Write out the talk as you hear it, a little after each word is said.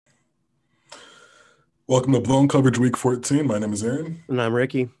Welcome to Blown Coverage Week 14. My name is Aaron, And I'm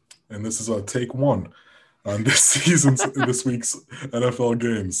Ricky. and this is take one on this week's NFL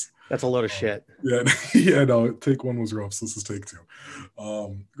games. That's a load of shit. Yeah, yeah, no, take one was rough, so this is take two.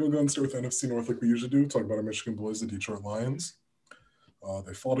 We'll go and start with NFC North like we usually do. Talk about our Michigan boys, the Detroit Lions.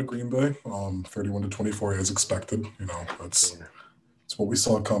 They fought at Green Bay, 31-24 as expected. That's what we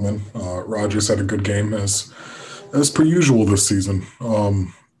saw coming. Rodgers had a good game as per usual this season.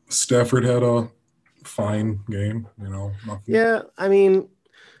 Stafford had a fine game, nothing. Yeah,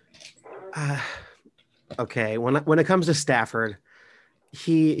 okay. When it comes to Stafford,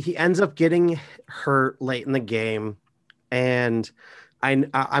 he ends up getting hurt late in the game, and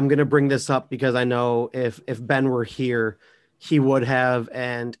I'm gonna bring this up because I know if Ben were here, he would have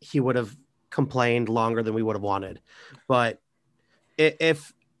complained longer than we would have wanted. But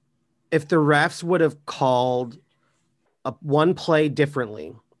if the refs would have called one play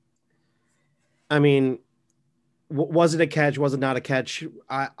differently, I mean, was it a catch? Was it not a catch?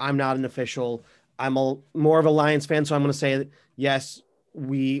 I'm not an official. I'm more of a Lions fan, so I'm going to say yes.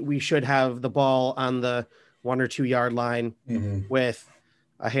 We should have the ball on the 1 or 2 yard line with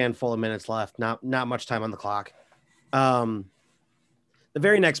a handful of minutes left. Not much time on the clock. The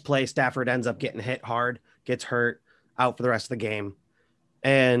very next play, Stafford ends up getting hit hard, gets hurt, out for the rest of the game,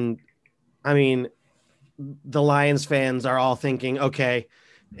 and I mean, the Lions fans are all thinking, okay,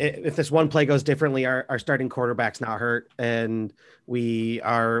 if this one play goes differently, our starting quarterback's not hurt, and we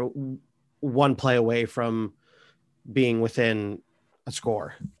are one play away from being within a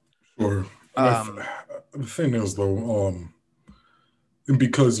score. Sure. The thing is, though, and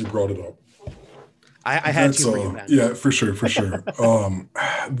because you brought it up, I had to bring it back. Yeah, for sure.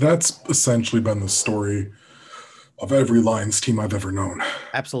 That's essentially been the story of every Lions team I've ever known.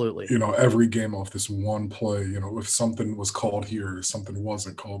 Absolutely. Every game off this one play, if something was called here, something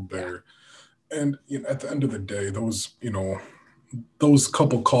wasn't called there. And at the end of the day, those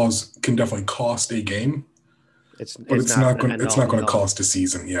couple calls can definitely cost a game. It's not going to cost a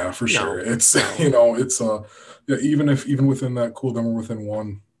season. Yeah, for sure. Even within that cool, then we're within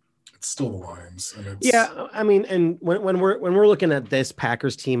one. It's still the Lions. And and when we're looking at this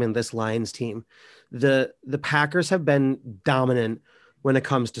Packers team and this Lions team, the Packers have been dominant when it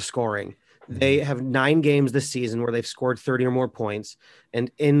comes to scoring. They have 9 games this season where they've scored 30 or more points. And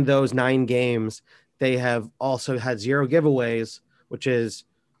in those 9 games, they have also had 0 giveaways, which is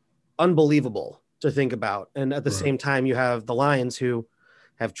unbelievable to think about. And at the same time, you have the Lions who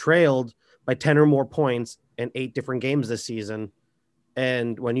have trailed by 10 or more points in 8 different games this season.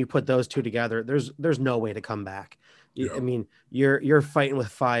 And when you put those two together, there's no way to come back. Yeah. I mean, you're fighting with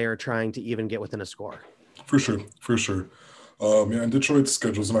fire trying to even get within a score. For sure. And Detroit's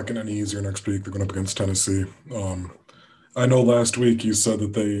schedule's not getting any easier next week. They're going up against Tennessee. I know last week you said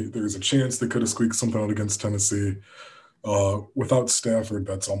that there's a chance they could have squeaked something out against Tennessee. Without Stafford,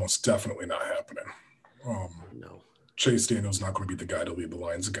 that's almost definitely not happening. No. Chase Daniel's not going to be the guy to lead the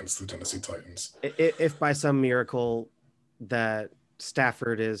Lions against the Tennessee Titans. If by some miracle that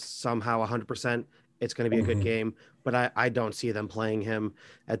Stafford is somehow 100%, it's going to be a good game, but I don't see them playing him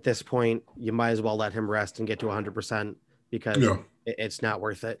at this point. You might as well let him rest and get to 100% because it's not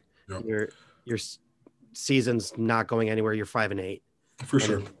worth it. Yeah. Your season's not going anywhere. You're 5-8. For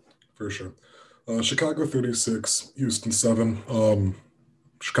sure. Chicago 36, Houston 7.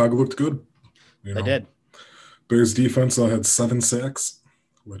 Chicago looked good. They did. Bears defense had 7 sacks,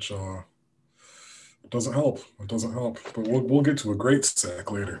 which doesn't help. But we'll get to a great sack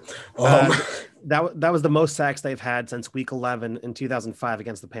later. That was the most sacks they've had since Week 11 in 2005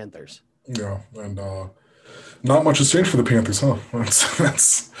 against the Panthers. Yeah, and not much has changed for the Panthers, huh?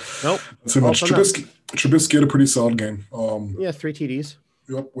 That's nope. Too much. Trubisky had a pretty solid game. 3 TDs.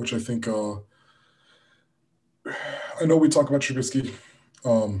 Yep, which I think. I know we talk about Trubisky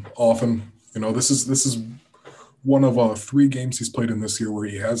often. This is one of 3 games he's played in this year where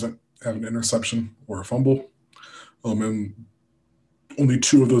he hasn't had an interception or a fumble. And only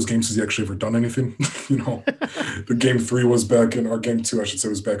 2 of those games has he actually ever done anything. The game 3 was back in, or game 2, I should say,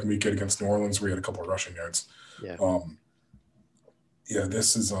 was back in week 8 against New Orleans where he had a couple of rushing yards. Yeah.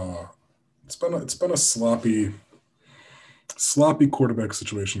 This is it's been a sloppy quarterback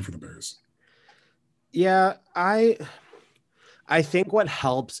situation for the Bears. Yeah, I think what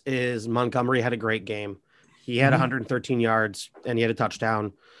helps is Montgomery had a great game. He had 113 yards and he had a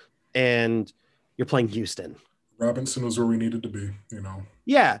touchdown, and you're playing Houston. Robinson was where we needed to be,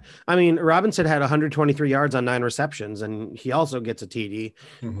 Yeah. I mean, Robinson had 123 yards on 9 receptions, and he also gets a TD.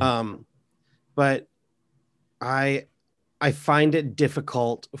 But I find it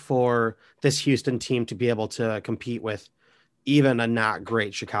difficult for this Houston team to be able to compete with even a not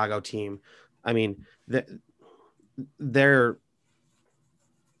great Chicago team. I mean, they're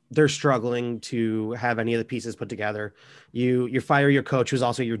struggling to have any of the pieces put together. You fire your coach, who's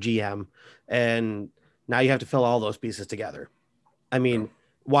also your GM, and now you have to fill all those pieces together. I mean,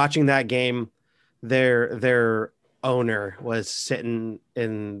 watching that game, their owner was sitting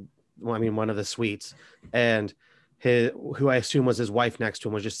in, one of the suites, and who I assume was his wife next to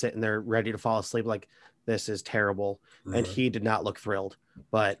him was just sitting there ready to fall asleep. Like, this is terrible. Right. And he did not look thrilled,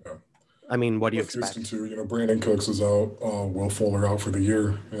 but I mean, what do you expect? Houston too, Brandon Cooks is out, Will Fuller out for the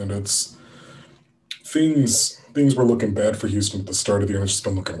year, and it's things were looking bad for Houston at the start of the year, and it's just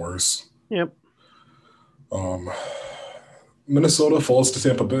been looking worse. Yep. Minnesota falls to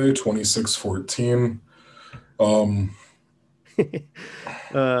Tampa Bay 26-14. I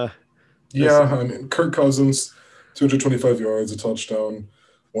mean, Kirk Cousins, 225 yards, a touchdown,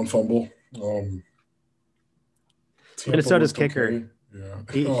 one fumble. Minnesota's kicker.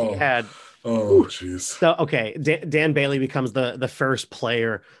 He had. Oh, jeez. So, okay, Dan Bailey becomes the first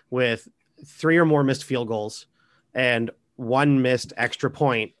player with 3 or more missed field goals and 1 missed extra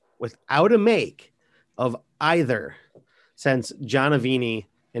point without a make of either since John Avini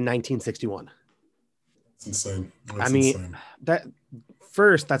in 1961. That's insane. Insane.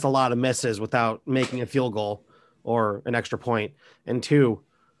 That's a lot of misses without making a field goal or an extra point. And 2,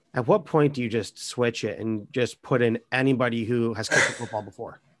 at what point do you just switch it and just put in anybody who has kicked the football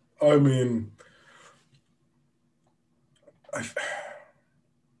before? I mean,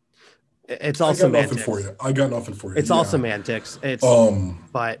 it's all semantics. I got nothing for you. It's all semantics. It's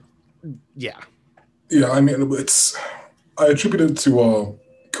but yeah. Yeah, I mean, I attribute it to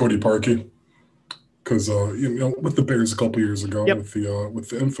Cody Parkey because with the Bears a couple years ago, with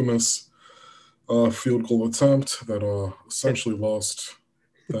the infamous field goal attempt that essentially lost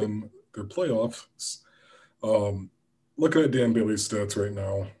them their playoffs. Looking at Dan Bailey's stats right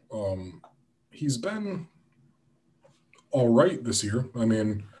now, he's been all right this year. I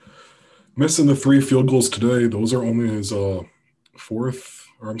mean, missing the 3 field goals today, those are only his fourth,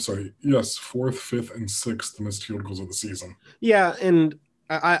 5th, and 6th missed field goals of the season. Yeah, and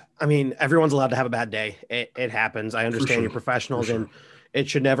I mean, everyone's allowed to have a bad day. It happens. I understand you're professionals, and it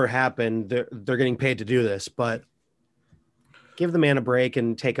should never happen. They're getting paid to do this, but give the man a break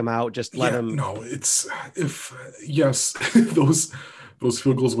and take him out. Just let him. No, those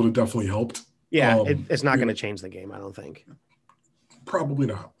field goals would have definitely helped. Yeah, it's not going to change the game, I don't think. Probably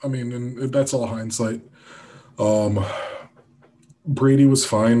not. I mean, and that's all hindsight. Brady was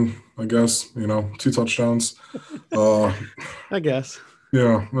fine, I guess. 2 touchdowns. I guess.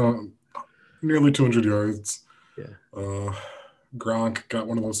 Yeah, nearly 200 yards. Yeah. Gronk got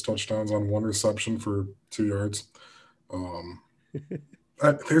one of those touchdowns on 1 reception for 2 yards.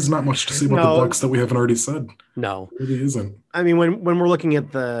 There's not much to say about the Bucs that we haven't already said. No, it really isn't. I mean, when we're looking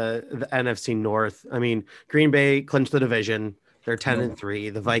at the NFC North, I mean, Green Bay clinched the division. They're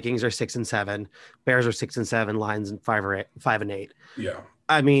 10-3. The Vikings are 6-7. Bears are 6-7. Lions 5-8. Yeah.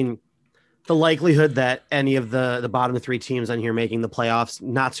 I mean, the likelihood that any of the bottom 3 teams on here making the playoffs,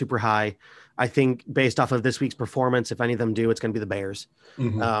 not super high. I think based off of this week's performance, if any of them do, it's going to be the Bears.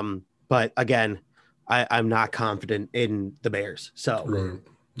 Mm-hmm. But again, I'm not confident in the Bears. So right.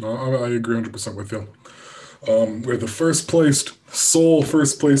 No, I agree 100% with you. We're the sole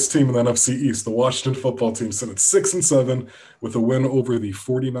first place team in the NFC East. The Washington football team sit at 6-7 with a win over the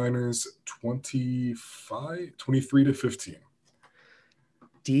 49ers 23-15.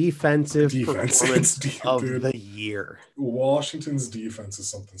 Defensive performance of the year. Washington's defense is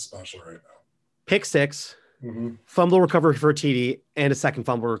something special right now. Pick 6, fumble recovery for a TD, and a second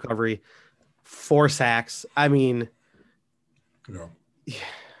fumble recovery. 4 sacks. I mean,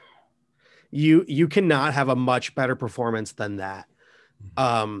 you cannot have a much better performance than that.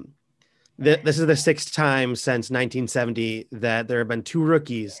 This is the 6th time since 1970 that there have been 2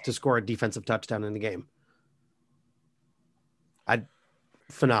 rookies to score a defensive touchdown in the game.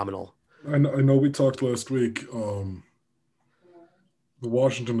 Phenomenal. I know we talked last week. The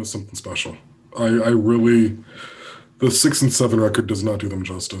Washington is something special. I really. The 6-7 record does not do them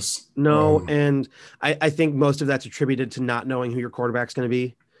justice. No, and I think most of that's attributed to not knowing who your quarterback's going to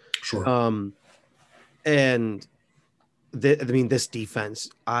be. Sure. And this defense,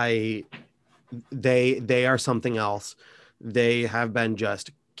 they are something else. They have been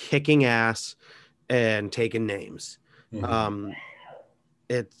just kicking ass and taking names. Mm-hmm.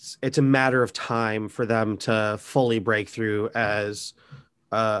 It's a matter of time for them to fully break through as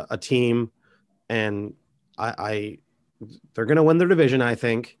a team, and they're going to win their division, I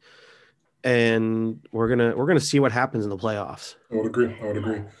think, and we're gonna see what happens in the playoffs. I would agree. I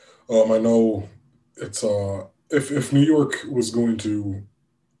know it's if New York was going to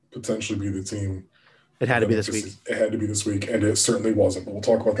potentially be the team. It had to be this week. It had to be this week, and it certainly wasn't. But we'll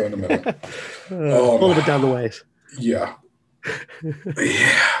talk about that in a minute. A little bit down the ways. Yeah.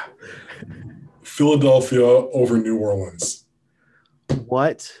 Yeah. Philadelphia over New Orleans.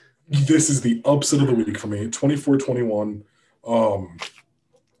 What? This is the upset of the week for me. 24-21. Wow.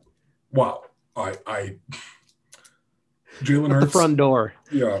 Jalen Hurts. The front door.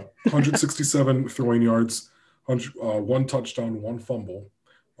 Yeah. 167 throwing yards, one touchdown, one fumble,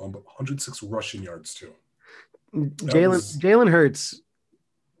 but 106 rushing yards too. Jalen Hurts.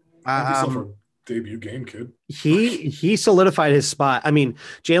 A debut game, kid. He solidified his spot. I mean,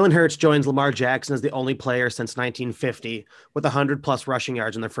 Jalen Hurts joins Lamar Jackson as the only player since 1950 with 100+ rushing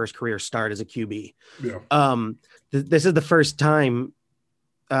yards in their first career start as a QB. Yeah. This is the first time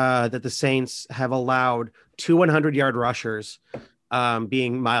that the Saints have allowed 2 100-yard rushers,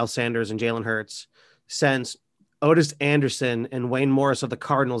 being Miles Sanders and Jalen Hurts, since Otis Anderson and Wayne Morris of the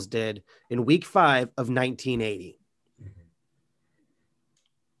Cardinals did in Week 5 of 1980.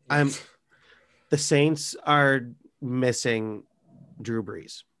 The Saints are missing Drew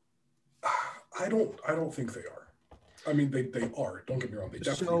Brees. I don't think they are. I mean, they are. Don't get me wrong. They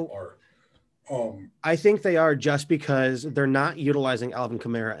definitely are. I think they are, just because they're not utilizing Alvin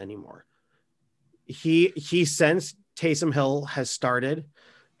Kamara anymore. He since Taysom Hill has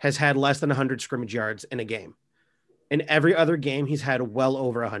had less than 100 scrimmage yards in a game. In every other game, he's had well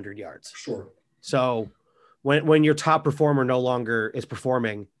over 100 yards. Sure. So when your top performer no longer is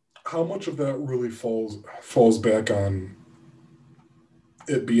performing, how much of that really falls back on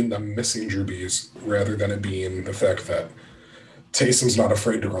it being them missing Drew Brees rather than it being the fact that Taysom's not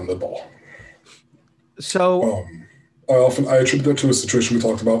afraid to run the ball? So I attribute that to a situation we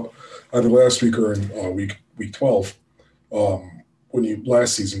talked about either last week or in week 12.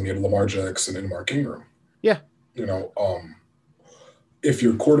 Last season we had Lamar Jackson and Mark Ingram. Yeah. If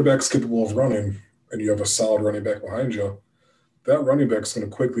your quarterback's capable of running and you have a solid running back behind you, that running back's going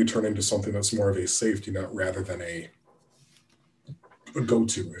to quickly turn into something that's more of a safety net rather than a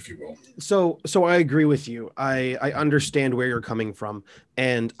go-to, if you will. So I agree with you. I understand where you're coming from.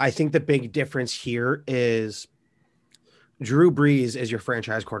 And I think the big difference here is Drew Brees is your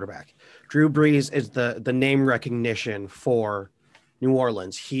franchise quarterback. Drew Brees is the name recognition for New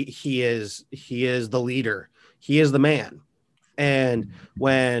Orleans. He is the leader. He is the man. And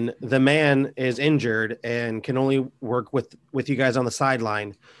when the man is injured and can only work with you guys on the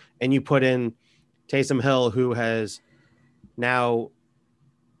sideline, and you put in Taysom Hill, who has now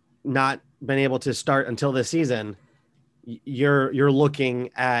not been able to start until this season, you're looking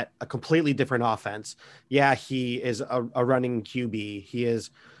at a completely different offense. Yeah, he is a running QB. He is,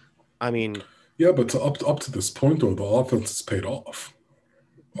 I mean, yeah, but up to this point though, the offense has paid off.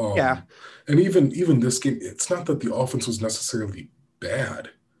 Yeah, and even this game, it's not that the offense was necessarily bad.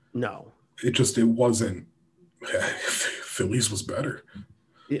 No, it wasn't. Phillies was better.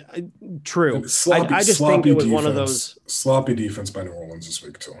 Yeah, true. I just think it was one of those sloppy defense by New Orleans this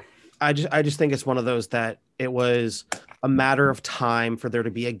week too. I just think it's one of those that it was a matter of time for there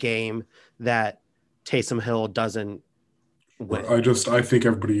to be a game that Taysom Hill doesn't win. I think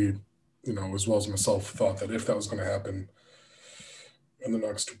everybody, as well as myself, thought that if that was going to happen in the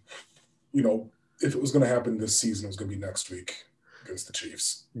next, if it was going to happen this season, it was going to be next week against the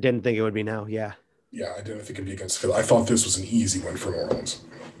Chiefs. Didn't think it would be now. Yeah. Yeah, I didn't think it'd be against Philly. I thought this was an easy win for New Orleans.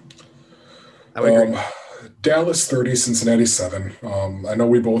 I would agree. Dallas 30, Cincinnati 7. I know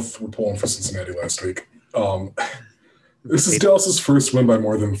we both were pulling for Cincinnati last week. This is Dallas's first win by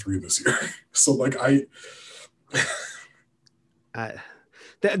more than 3 this year. So, I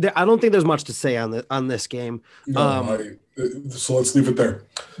don't think there's much to say on this game. No, so let's leave it there.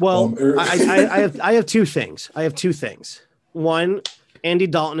 Well, I have two things. One, Andy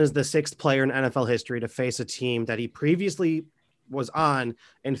Dalton is the 6th player in NFL history to face a team that he previously was on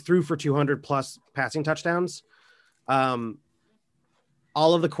and threw for 200+ passing touchdowns. All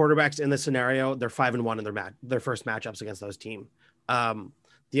of the quarterbacks in this scenario, they're 5-1 in their first matchups against those teams.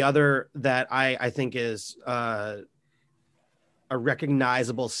 The other that I think is a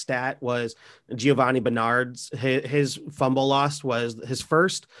recognizable stat was Giovanni Bernard's. His fumble loss was his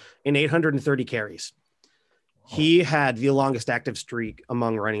first in 830 carries. He had the longest active streak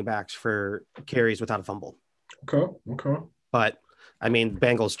among running backs for carries without a fumble. Okay. But I mean,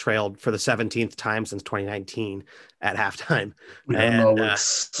 Bengals trailed for the 17th time since 2019 at halftime. Yeah,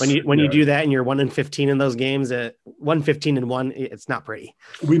 and when you do that and you're 1-15 in those games, 1-15-1, it's not pretty.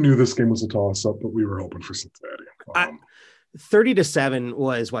 We knew this game was a toss-up, but we were hoping for Cincinnati. 30-7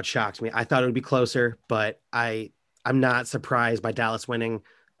 was what shocked me. I thought it would be closer, but I'm not surprised by Dallas winning.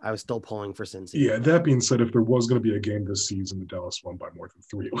 I was still pulling for Cincy. Yeah, that being said, if there was going to be a game this season that Dallas won by more than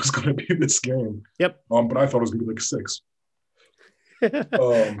 3, it was going to be this game. Yep. But I thought it was going to be like 6.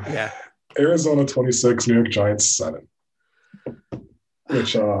 Yeah. Arizona 26, New York Giants 7.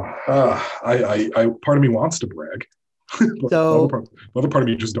 Which I part of me wants to brag, but So the other part of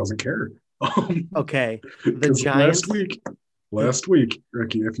me just doesn't care. okay, the Giants last week,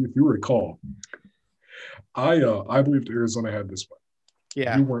 Ricky, if you recall, I believed Arizona had this one.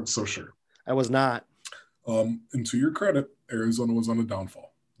 Yeah, you weren't so sure. I was not. And to your credit, Arizona was on a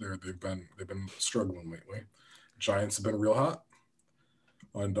downfall. They've been struggling lately. Giants have been real hot,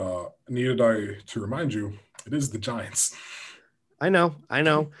 and needed I to remind you, it is the Giants. I know.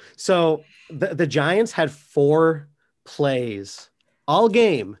 So the Giants had 4 plays all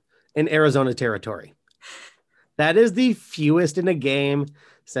game in Arizona territory. That is the fewest in a game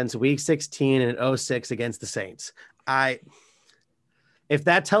since week 16 and 06 against the Saints. If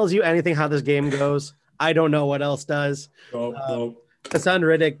that tells you anything how this game goes, I don't know what else does. No. Hassan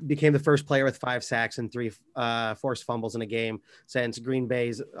Riddick became the first player with 5 sacks and 3 forced fumbles in a game since Green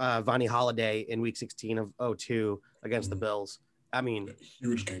Bay's Vonnie Holiday in week 16 of 02 against the Bills. I mean,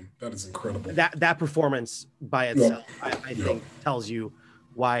 huge game. That is incredible. That performance by itself, I think, tells you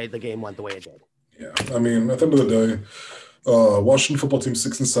why the game went the way it did. Yeah, I mean, at the end of the day, Washington football team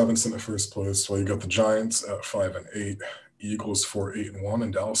 6-7 sitting in first place. Well, you got the Giants at 5-8, Eagles 4-8-1,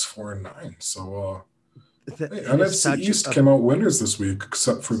 and Dallas 4-9. So, NFC East came out winners this week,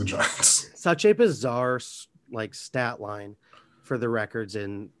 except for the Giants. Such a bizarre stat line for the records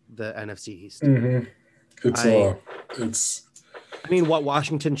in the NFC East. Mm-hmm. It's. I mean, what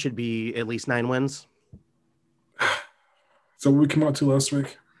Washington should be at least 9 wins. So we came out to last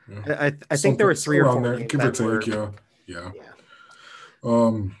week. Yeah. I think there were 3 or 4 there, give or take. Yeah.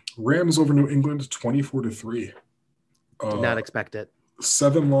 Rams over New England 24-3. Did not expect it.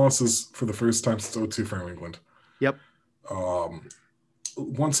 7 losses for the first time since 2002 for New England. Yep.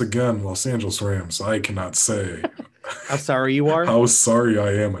 Once again, Los Angeles Rams. I cannot say how sorry you are. How sorry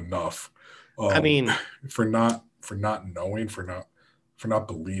I am enough. I mean, for not knowing, for not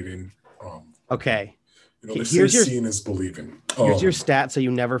believing. Okay. Here's your seeing is believing. Here's your stat so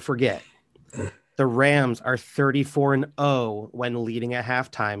you never forget. The Rams are 34-0 when leading at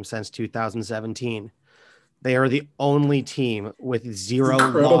halftime since 2017. They are the only team with 0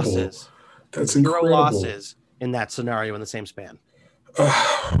 losses. That's 0 incredible. losses in that scenario in the same span.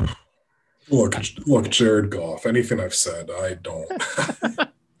 Look, Jared Goff. Anything I've said, I don't.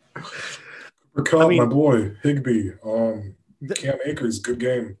 My boy Higbee. Cam Akers, good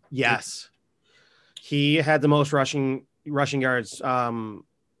game. Yes, he had the most rushing yards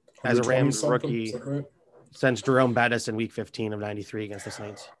as a Rams rookie since Jerome Bettis in Week 15 of '93 against the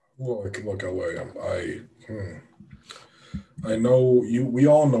Saints. Look, LA. I know you. We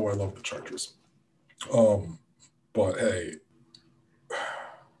all know I love the Chargers. But hey,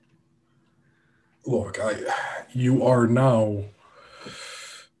 look, you are now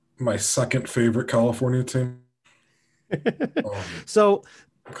my second favorite California team. So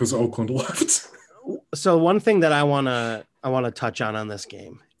because Oakland left. So one thing that I wanna touch on this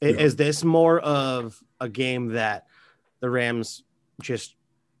game is this more of a game that the Rams just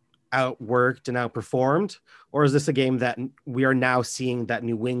outworked and outperformed, or is this a game that we are now seeing that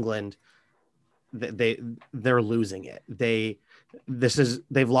New England they're losing it?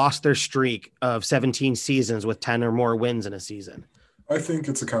 They've lost their streak of 17 seasons with 10 or more wins in a season. I think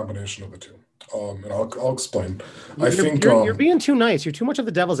it's a combination of the two. And I'll explain. You're being too nice. You're too much of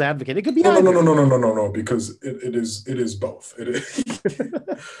the devil's advocate. It could be no, because it is both.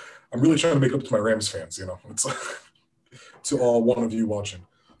 I'm really trying to make up to my Rams fans. It's to all one of you watching.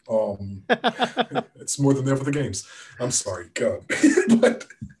 It's more than there for the games. I'm sorry, God, but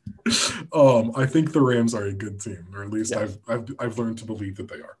I think the Rams are a good team, or at least I've learned to believe that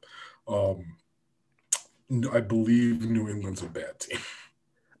they are. I believe New England's a bad team.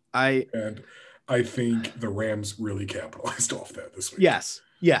 I think the Rams really capitalized off that this week. Yes.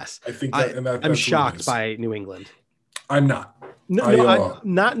 I think I'm shocked by New England. I'm not.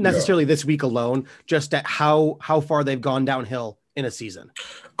 Not necessarily this week alone, just at how far they've gone downhill in a season.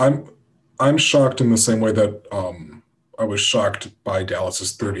 I'm shocked in the same way that I was shocked by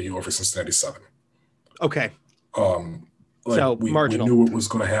Dallas's 30 over Cincinnati 7. Okay. So marginal. We knew what was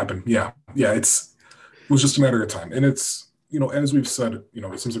going to happen. Yeah. It was just a matter of time, and it's as we've said,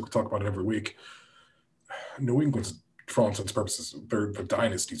 it seems like we talk about it every week. New England's, for all intents and purposes, the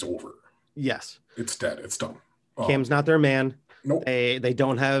dynasty's over. Yes, it's dead. It's done. Cam's not their man. Nope. They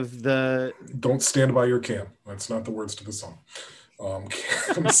don't have the. Don't stand by your Cam. That's not the words to the song.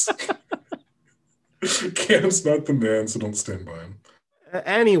 Cam's not the man, so don't stand by him.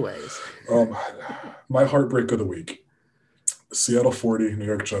 Anyways, Um, my heartbreak of the week: Seattle 40, New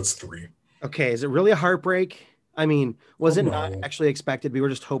York Jets 3. okay, is it really a heartbreak? I mean, Oh was it not no. actually expected? We were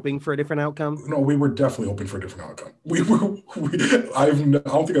just hoping for a different outcome. No, we were definitely hoping for a different outcome. I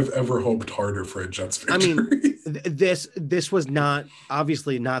don't think I've ever hoped harder for a Jets I mean, victory. this was not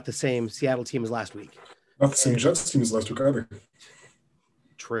obviously not the same Seattle team as last week. Not the same And Jets team as last week either.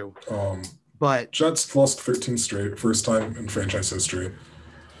 true, Um, but Jets lost 13 straight, first time in franchise history.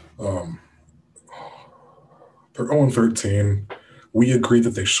 Um, they're 0-13. We agree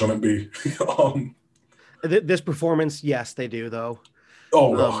that they shouldn't be. um, this performance, yes, they do though. oh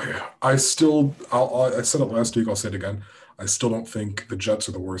well, Um, yeah. I said it last week. I'll say it again. I still don't think the Jets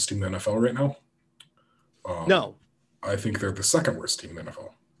are the worst team in the NFL right now. no, I think they're the second worst team in the NFL.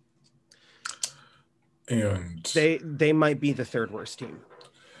 And they might be the third worst team.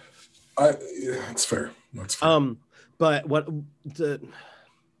 That's fair. That's fair. But what the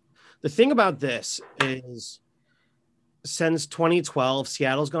thing about this is, since 2012,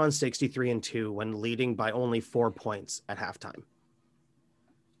 Seattle's gone 63-2 when leading by only 4 points at halftime.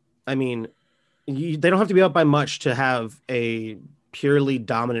 I mean, they don't have to be up by much to have a purely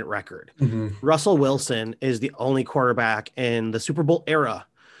dominant record. Mm-hmm. Russell Wilson is the only quarterback in the Super Bowl era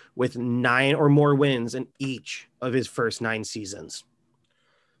with 9 or more wins in each of his first 9 seasons.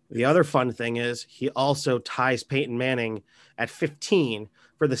 The other fun thing is he also ties Peyton Manning at 15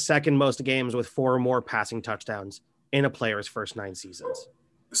 for the second most games with 4 or more passing touchdowns in a player's first 9 seasons.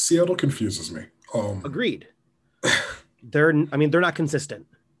 Seattle confuses me. Agreed. They're not consistent.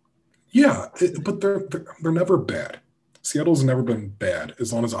 Yeah, but they're never bad. Seattle's never been bad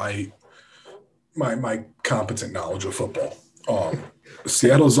as long as my competent knowledge of football.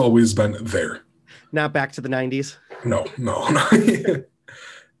 Seattle's always been there. Not back to the 90s. No.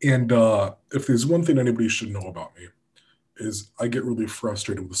 And if there's one thing anybody should know about me, is I get really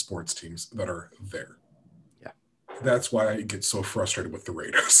frustrated with the sports teams that are there. Yeah. That's why I get so frustrated with the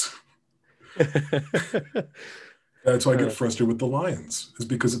Raiders. That's why I get frustrated with the Lions, is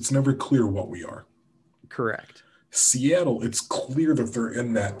because it's never clear what we are. Correct. Seattle, it's clear that they're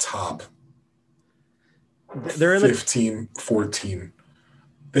in that top they're in 15, 14.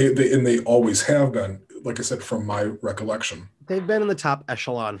 They always have been, like I said, from my recollection. They've been in the top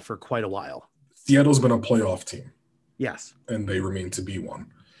echelon for quite a while. Seattle's been a playoff team. Yes. And they remain to be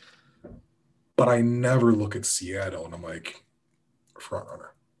one. But I never look at Seattle and I'm like, front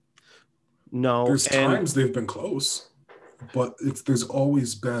runner. No. There's times they've been close, but there's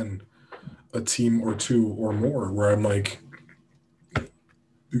always been a team or two or more where I'm like,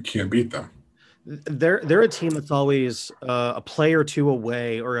 you can't beat them. They're a team that's always a play or two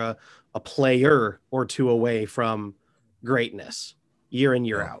away, or a player or two away from greatness year in,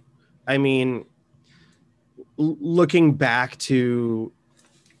 year out. I mean, looking back to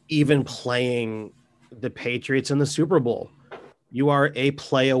even playing the Patriots in the Super Bowl, you are a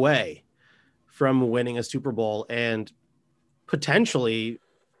play away from winning a Super Bowl and potentially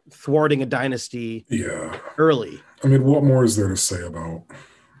thwarting a dynasty early. I mean, what more is there to say about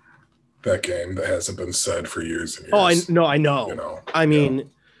that game that hasn't been said for years and years? Oh, I know. You know? I mean,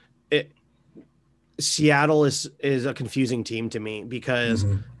 Seattle is a confusing team to me because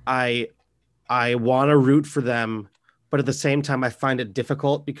I want to root for them, but at the same time, I find it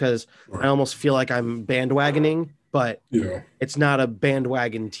difficult because I almost feel like I'm bandwagoning, but it's not a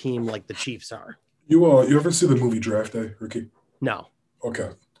bandwagon team like the Chiefs are. You ever see the movie Draft Day, Ricky? No. Okay.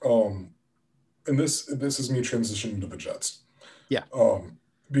 And this is me transitioning to the Jets. Yeah.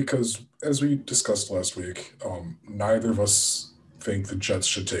 Because as we discussed last week, neither of us think the Jets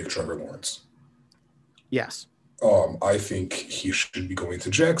should take Trevor Lawrence. Yes. I think he should be going to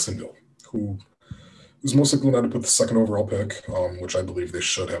Jacksonville, who is most likely not to put the second overall pick, which I believe they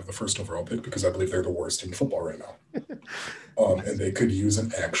should have the first overall pick because I believe they're the worst team in football right now. And they could use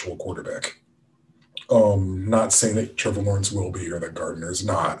an actual quarterback. Not saying that Trevor Lawrence will be or that Gardner's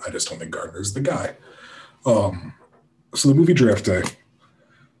not. I just don't think Gardner's the guy. So the movie Draft Day,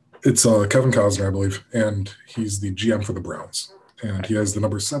 it's Kevin Costner, I believe, and he's the GM for the Browns. And he has the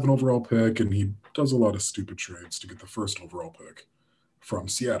number 7 overall pick, and he does a lot of stupid trades to get the first overall pick from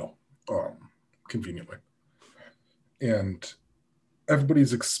Seattle, conveniently. And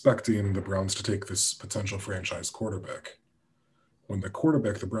everybody's expecting the Browns to take this potential franchise quarterback when the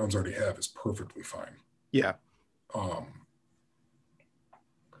quarterback the Browns already have is perfectly fine. Yeah.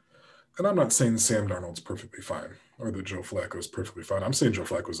 And I'm not saying Sam Darnold's perfectly fine or that Joe Flacco's perfectly fine. I'm saying Joe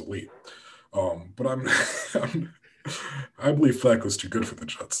Flacco's elite. But I believe Flacco's too good for the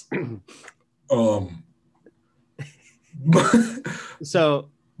Jets. So,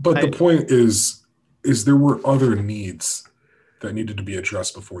 but the point is there were other needs that needed to be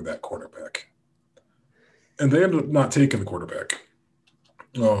addressed before that quarterback. And they ended up not taking the quarterback.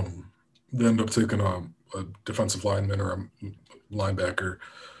 They ended up taking a defensive lineman or a linebacker,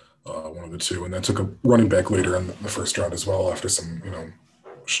 one of the two, and then took a running back later in the first round as well after some,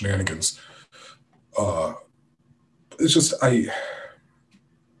 shenanigans. It's just it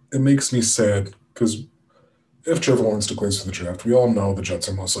makes me sad because if Trevor Lawrence declares for the draft, we all know the Jets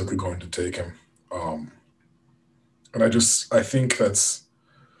are most likely going to take him. And I think that's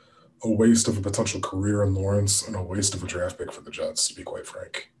a waste of a potential career in Lawrence and a waste of a draft pick for the Jets, to be quite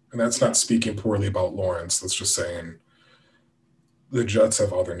frank. And that's not speaking poorly about Lawrence. That's just saying the Jets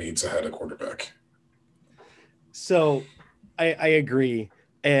have other needs ahead of quarterback. So I agree.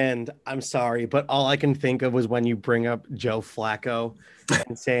 And I'm sorry, but all I can think of was when you bring up Joe Flacco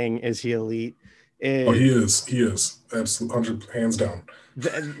and saying, is he elite? He is. He is. Absolutely. 100 hands down.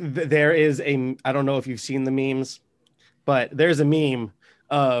 There is I don't know if you've seen the memes, but there's a meme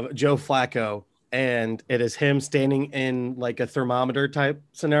of Joe Flacco, and it is him standing in like a thermometer type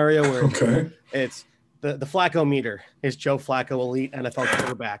scenario where it's the Flacco meter is Joe Flacco elite NFL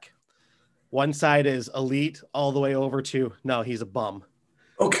quarterback. One side is elite all the way over to, no, he's a bum.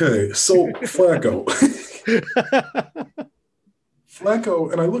 Okay, so Flacco.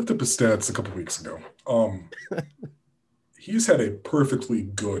 Flacco, and I looked up his stats a couple weeks ago. He's had a perfectly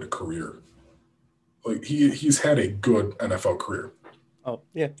good career. Like he's had a good NFL career. Oh,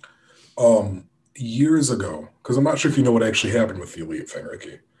 yeah. Years ago, because I'm not sure if you know what actually happened with the elite thing,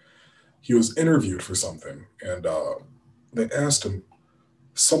 Ricky. He was interviewed for something, and they asked him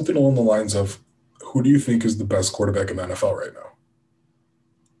something along the lines of, who do you think is the best quarterback in the NFL right now?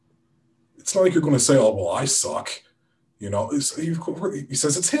 It's not like you're going to say, oh, well, I suck. He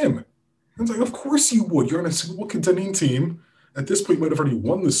says it's him. And it's like, of course you would. You're on a Super Bowl contending team. At this point, you might have already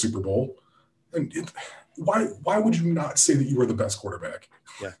won the Super Bowl. And why would you not say that you were the best quarterback?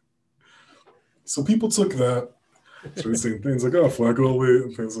 Yeah. So people took that, started saying things like, oh, Flacco elite,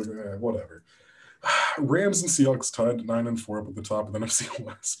 and things like that, whatever. Rams and Seahawks tied 9-4 up at the top of the NFC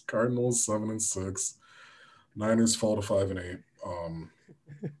West. Cardinals 7-6. Niners fall to 5-8.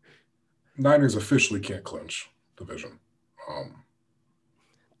 Niners officially can't clinch division.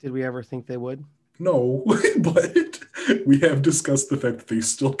 Did we ever think they would? No, but we have discussed the fact that they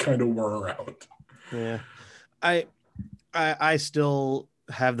still kind of were around. Yeah. I still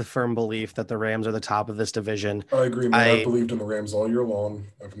have the firm belief that the Rams are the top of this division. I agree, man. I believed in the Rams all year long.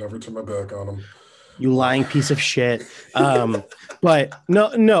 I've never turned my back on them. You lying piece of shit. But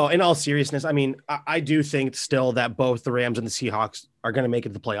no, in all seriousness, I mean, I do think still that both the Rams and the Seahawks are going to make it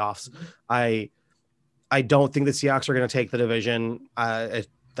to the playoffs. I don't think the Seahawks are going to take the division.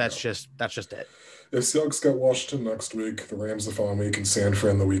 That's just it. If Seahawks got Washington next week, the Rams the following week, and San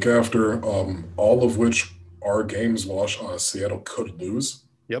Fran the week after, all of which are games Seattle could lose.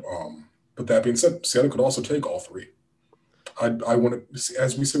 Yep. But that being said, Seattle could also take all three. I want to,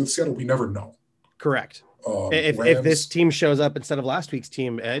 as we say with Seattle, we never know. Correct. If this team shows up instead of last week's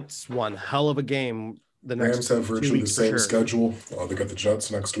team, it's one hell of a game. The Rams have virtually the same schedule. They got the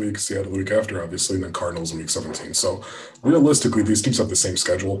Jets next week, Seattle the week after, obviously, and then Cardinals in week 17. So realistically, these teams have the same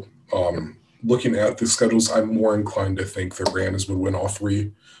schedule. Looking at the schedules, I'm more inclined to think the Rams would win all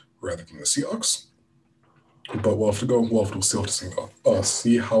three rather than the Seahawks. But we'll still have to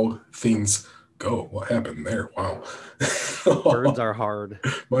see how things go. What happened there? Wow. Birds are hard.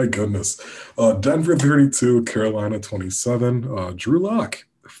 My goodness. Denver 32, Carolina 27. Drew Lock,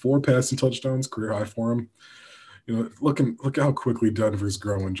 4 passing touchdowns, career high for him. Look at how quickly Denver's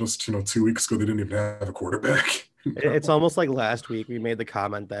growing. Just 2 weeks ago, they didn't even have a quarterback. It's almost like last week we made the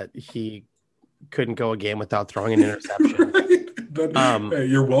comment that he couldn't go a game without throwing an interception. Right. Hey,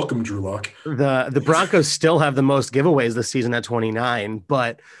 you're welcome, Drew Lock. The Broncos still have the most giveaways this season at 29,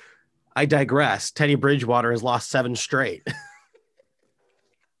 but I digress. Teddy Bridgewater has lost 7 straight.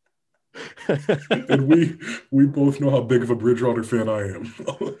 And we both know how big of a Bridgewater fan I am.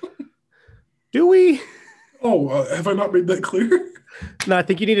 Do we? Oh, have I not made that clear? No, I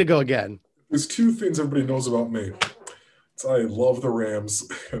think you need to go again. There's 2 things everybody knows about me. It's I love the Rams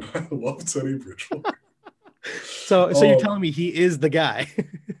and I love Teddy Bridgewater. So you're telling me he is the guy?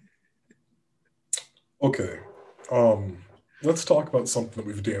 Okay. Let's talk about something that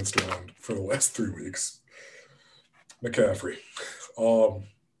we've danced around for the last 3 weeks. McCaffrey.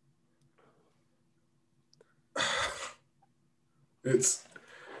 It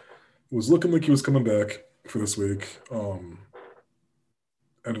was looking like he was coming back for this week.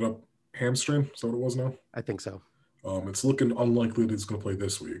 Ended up hamstring. Is that what it was now? I think so. It's looking unlikely that he's going to play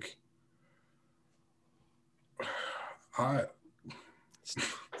this week.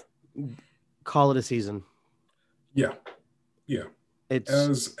 Call it a season. Yeah. Yeah. It's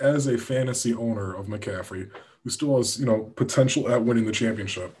As a fantasy owner of McCaffrey, who still has, potential at winning the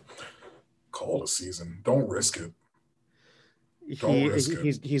championship, call it a season. Don't risk it. Don't risk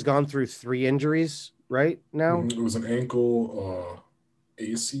it. he's gone through 3 injuries right now. It was an ankle,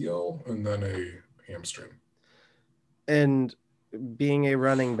 ACL, and then a hamstring. And being a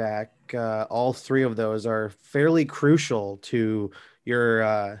running back, all 3 of those are fairly crucial to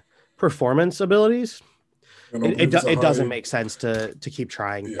your performance abilities. It doesn't make sense to keep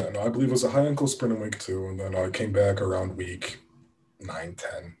trying. Yeah, no, I believe it was a high ankle sprain in week 2, and then I came back around week 9,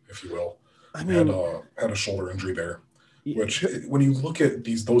 10, if you will. I mean, had a shoulder injury there, which when you look at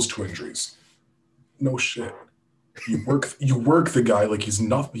those 2 injuries, no shit. You work the guy like he's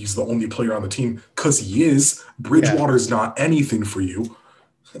the only player on the team, because he is. Bridgewater's not anything for you.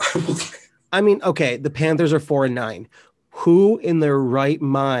 I mean, okay, the Panthers are 4-9. Who in their right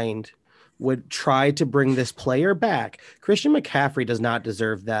mind would try to bring this player back? Christian McCaffrey does not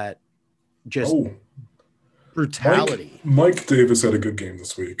deserve that brutality. Mike Davis had a good game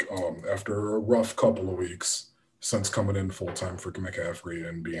this week after a rough couple of weeks since coming in full-time for McCaffrey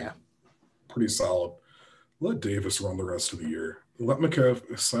and being pretty solid. Let Davis run the rest of the year. Let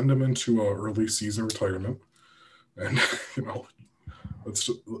McCaffrey send him into early season retirement, and let's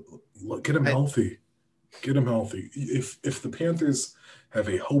just, get him healthy. Get him healthy. If the Panthers have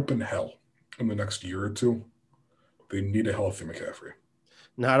a hope in hell in the next year or 2, they need a healthy McCaffrey.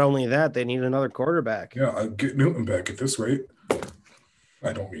 Not only that, they need another quarterback. Yeah, get Newton back at this rate.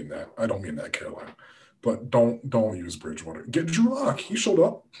 I don't mean that, Caroline. But don't use Bridgewater. Get Drew Lock. He showed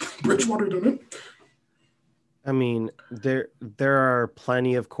up. Bridgewater didn't. I mean, there are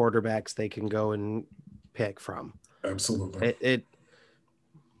plenty of quarterbacks they can go and pick from. Absolutely.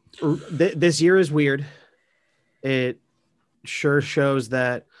 This year is weird. It sure shows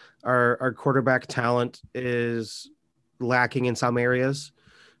that our quarterback talent is lacking in some areas.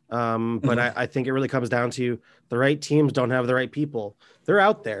 But I think it really comes down to the right teams don't have the right people. They're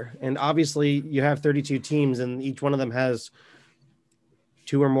out there. And obviously you have 32 teams and each one of them has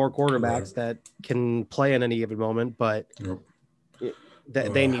 2 or more quarterbacks that can play in any given moment, but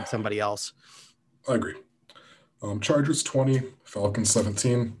they need somebody else. I agree. Chargers 20, Falcons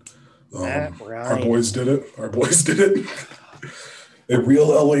 17. Our boys did it. A real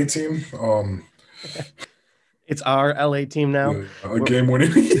LA team. It's our LA team now. A game-winning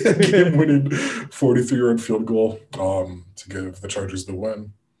 43-yard field goal to give the Chargers the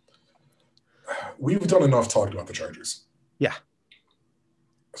win. We've done enough talking about the Chargers. Yeah.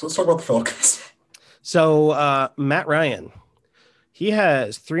 So let's talk about the Falcons. So Matt Ryan, he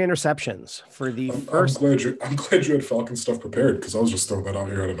has 3 interceptions for the first. I'm glad you had Falcon stuff prepared, because I was just throwing that out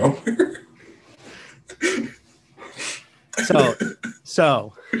here out of nowhere.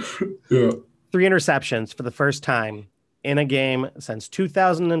 So yeah. 3 interceptions for the first time in a game since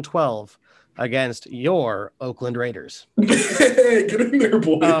 2012 against your Oakland Raiders. Hey, get in there,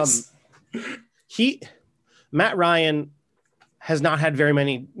 boys. Matt Ryan has not had very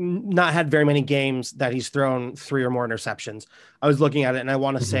many games that he's thrown 3 or more interceptions. I was looking at it and I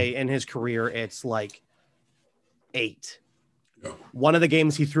want to say in his career, it's like 8. Yeah. One of the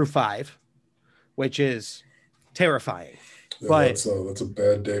games he threw 5, which is terrifying. Yeah, but that's a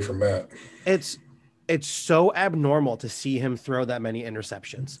bad day for Matt. It's so abnormal to see him throw that many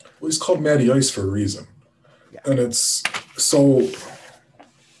interceptions. Well, he's called Matty Ice for a reason. Yeah. And it's so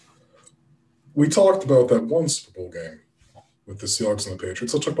we talked about that one Super Bowl game with the Seahawks and the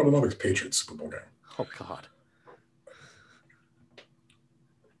Patriots. Let's talk about another Patriots Super Bowl game. Oh, God.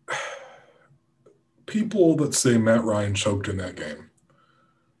 People that say Matt Ryan choked in that game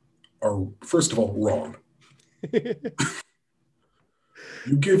are, first of all, wrong.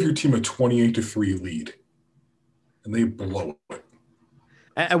 You give your team a 28-3 lead, and they blow it.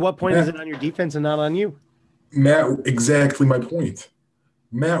 At what point is it on your defense and not on you? Exactly my point.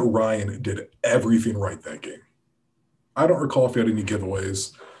 Matt Ryan did everything right that game. I don't recall if he had any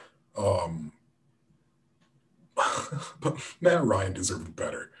giveaways. But Matt Ryan deserved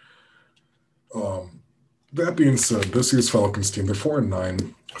better. That being said, this year's Falcons team, they're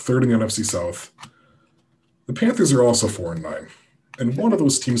 4-9, third in the NFC South. The Panthers are also 4-9. And one of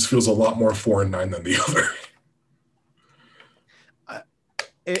those teams feels a lot more 4-9 than the other.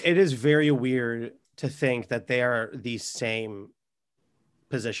 It is very weird to think that they are the same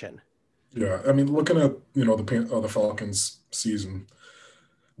position. Yeah, I mean, looking at the Falcons season,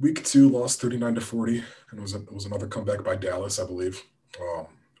 week 2 lost 39-40, and it was another comeback by Dallas, I believe.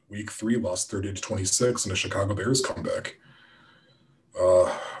 Week 3 lost 30-26 in a Chicago Bears comeback.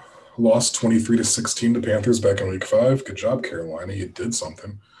 Lost 23-16 to Panthers back in week 5. Good job, Carolina. You did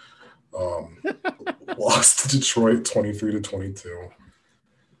something. Lost to Detroit 23-22.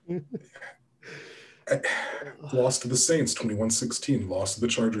 Lost to the Saints 21-16. Lost to the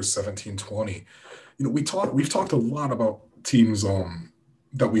Chargers 17-20. We've talked a lot about teams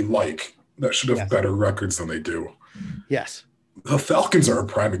that we like that should have better records than they do. Yes. The Falcons are a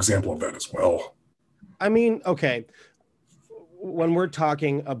prime example of that as well. I mean, okay, when we're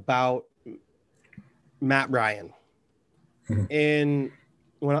talking about Matt Ryan, and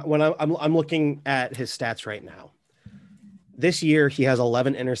when I'm looking at his stats right now, this year he has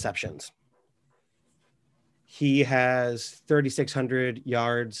 11 interceptions. He has 3,600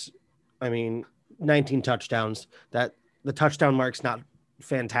 yards. I mean, 19 touchdowns. That the touchdown mark's not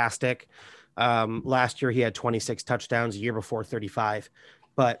fantastic. Last year he had 26 touchdowns. Year before 35.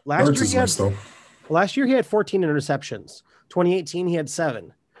 But last year he had 14 interceptions. 2018 he had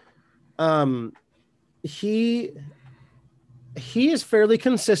 7. He is fairly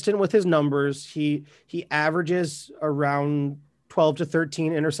consistent with his numbers. He averages around 12 to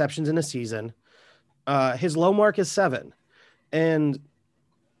 13 interceptions in a season. His low mark is 7. And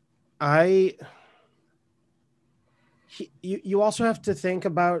you also have to think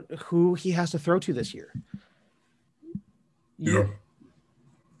about who he has to throw to this year. Yeah.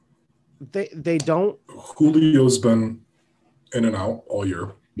 They don't. Julio's been in and out all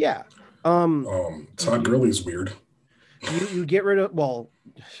year. Yeah. Todd Gurley's weird. You get rid of, well,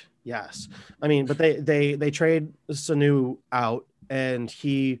 yes. I mean, but they trade Sanu out, and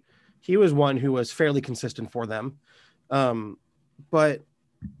he was one who was fairly consistent for them. But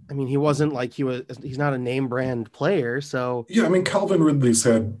I mean, he wasn't like he's not a name brand player. So yeah, I mean, Calvin Ridley's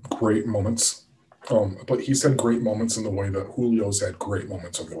had great moments. But he's had great moments in the way that Julio's had great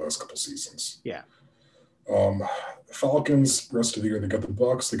moments over the last couple seasons. Yeah. Falcons, rest of the year, they got the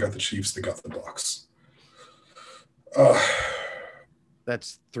Bucs, they got the Chiefs, they got the Bucs.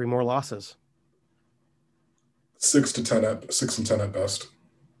 That's 3 more losses. 6-10 at best.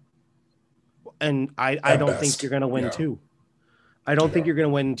 And I don't think you're going to win 2. I don't think you're going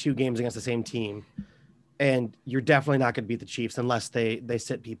to win 2 games against the same team. And you're definitely not going to beat the Chiefs unless they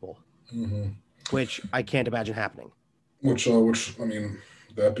sit people. Mm-hmm. Which I can't imagine happening. Which I mean,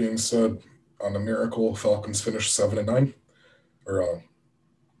 that being said, on a miracle, Falcons finished 7-9, or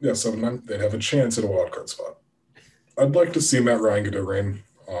 7-9. They'd have a chance at a wild card spot. I'd like to see Matt Ryan get a ring.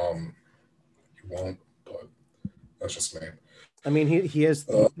 He won't, but that's just me. I mean, he is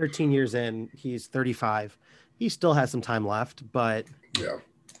 13 years in. He's 35. He still has some time left, but yeah.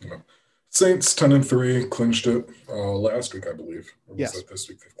 Saints 10-3 clinched it last week, I believe. Or was that this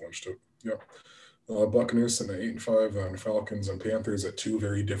week they've clinched it? Yeah. Buccaneers sitting at 8-5, and Falcons and Panthers at 2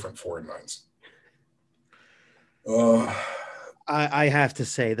 very different 4-9s. I have to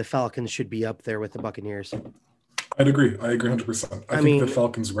say the Falcons should be up there with the Buccaneers. I agree 100%. I think the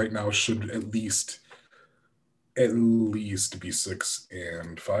Falcons right now should at least be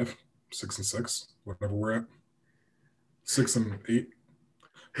 6-5, 6-6, whatever we're at. 6-8.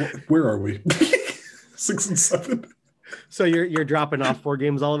 Where are we? 6-7. So you're dropping off 4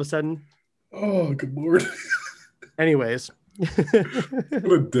 games all of a sudden? Oh, good Lord. Anyways.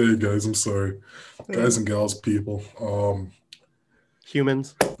 What a day, guys. I'm sorry. Guys and gals, people.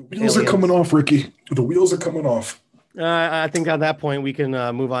 Humans. The wheels are coming off, Ricky. The wheels are coming off. I think on that point, we can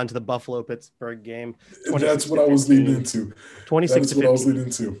move on to the Buffalo-Pittsburgh game. That's what I was leading into. 26 That's what I was leading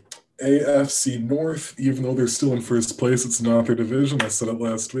into. AFC North, even though they're still in first place, it's not their division. I said it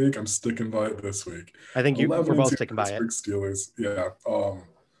last week. I'm sticking by it this week. I think we're both sticking by it. Steelers, yeah.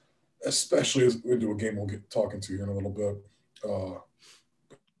 Especially as we do a game we'll get talking to here in a little bit.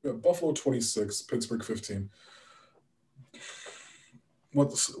 Buffalo 26, Pittsburgh 15.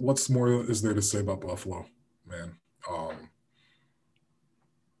 What's more is there to say about Buffalo, man?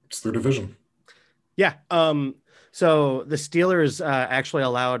 It's their division. Yeah. So the Steelers actually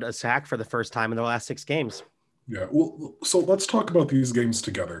allowed a sack for the first time in their last 6 games. Yeah. Well, so let's talk about these games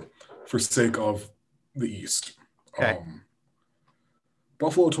together for sake of the East. Okay.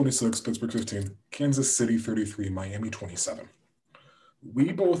 Buffalo 26, Pittsburgh 15, Kansas City 33, Miami 27.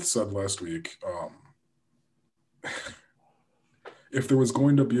 We both said last week, if there was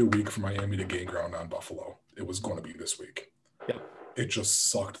going to be a week for Miami to gain ground on Buffalo, it was going to be this week. Yeah. It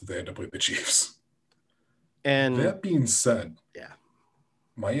just sucked that they had to play the Chiefs. And that being said, yeah,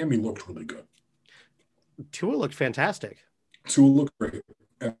 Miami looked really good. Tua looked fantastic. Tua looked great.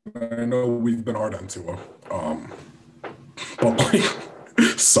 And I know we've been hard on Tua. But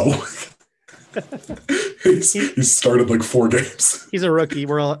so he started like 4 games. He's a rookie.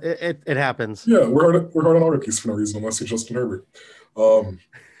 It happens. Yeah, we're hard on all rookies for no reason unless you're Justin Herbert.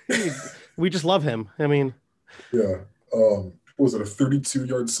 We just love him. I mean, yeah. was it a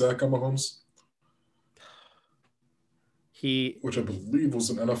 32-yard sack on Mahomes? Which I believe was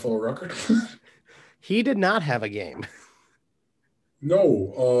an NFL record. He did not have a game.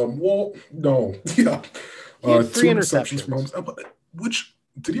 No. No. Yeah. He had 3 interceptions from Mahomes. Which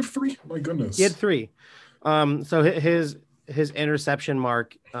did he have 3? My goodness. He had 3. So his interception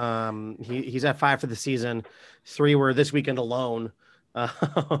mark, he's at 5 for the season. 3 were this weekend alone.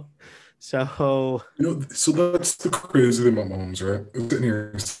 So that's the crazy thing about Mahomes, right? Sitting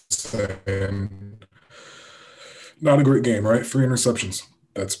here saying, not a great game, right? 3 interceptions.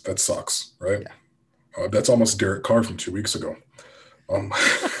 That sucks, right? Yeah. That's almost Derek Carr from 2 weeks ago.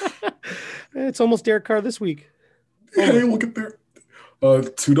 It's almost Derek Carr this week. Hey, we'll get there. 2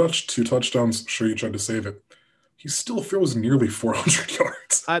 touchdowns. Sure, you tried to save it. He still throws nearly 400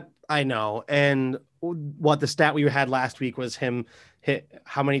 yards. I know. And what the stat we had last week was him hit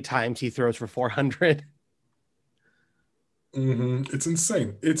how many times he throws for 400. It's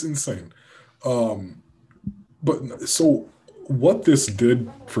insane. But so what this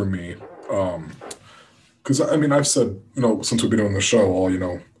did for me, because I mean, I've said, since we've been doing the show, all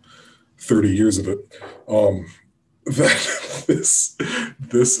 30 years of it, that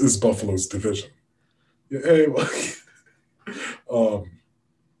this is Buffalo's division. Hey,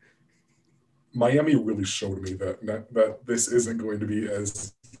 Miami really showed me that this isn't going to be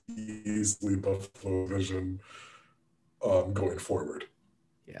as easily Buffalo division going forward.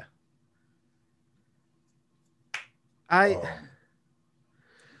 Yeah.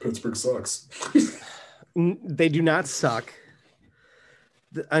 Pittsburgh sucks. They do not suck.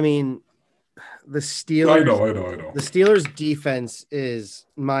 I mean, the Steelers. I know. The Steelers' defense is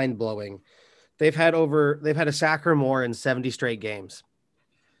mind-blowing. They've had a sack or more in 70 straight games.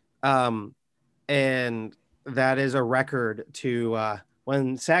 And that is a record to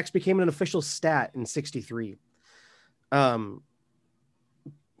when sacks became an official stat in 1963.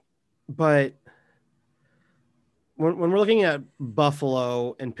 But when we're looking at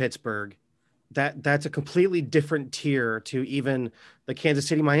Buffalo and Pittsburgh, that's a completely different tier to even the Kansas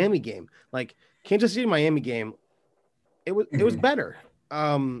City Miami game. Like Kansas City Miami game, it was better.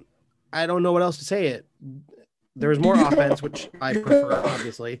 I don't know what else to say. There was more offense, which I prefer,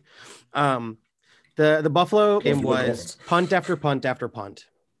 obviously. The Buffalo game was punt after punt after punt.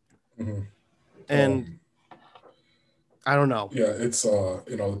 And I don't know. Yeah, it's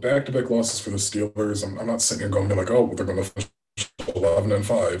the back-to-back losses for the Steelers. I'm not sitting here going to like, oh, they're going to finish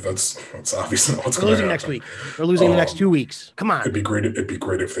 11-5. That's obviously not what's going to happen. Next week. They're losing the next 2 weeks. Come on. It'd be great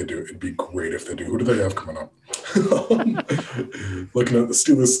if they do. Who do they have coming up? Looking at the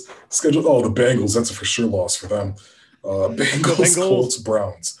Steelers schedule. Oh, the Bengals. That's a for sure loss for them. Bengals, Colts,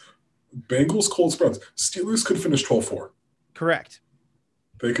 Browns. Steelers could finish 12-4. Correct.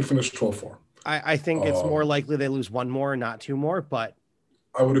 They could finish 12-4. I think it's more likely they lose 1 more, not 2 more, but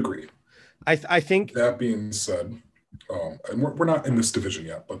I would agree. I think that being said, and we're not in this division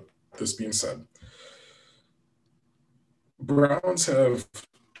yet, but this being said, Browns have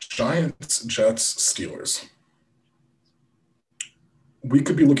Giants, Jets, Steelers. We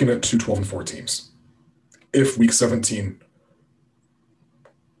could be looking at 2 12-4 teams if Week 17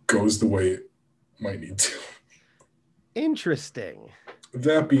 goes the way it might need to. Interesting.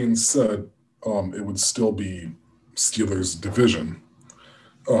 That being said, it would still be Steelers' division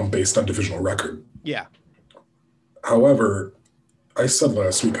based on divisional record. Yeah. However, I said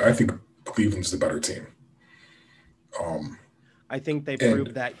last week, I think Cleveland's the better team. I think they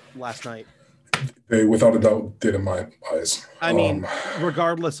proved that last night. They, without a doubt, did in my eyes. I mean,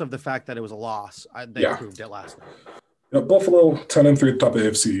 regardless of the fact that it was a loss, they proved it last night. Yeah, Buffalo 10-3 at the top of the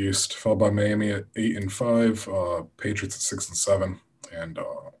AFC East, followed by Miami at 8-5, Patriots at 6-7, and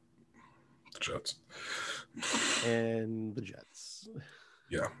the Jets. And the Jets.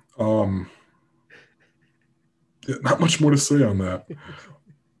 Yeah. Not much more to say on that.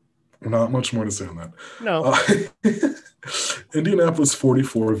 No. Indianapolis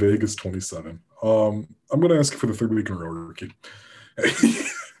 44, Vegas 27. I'm going to ask you for the 3rd week in a row, Ricky.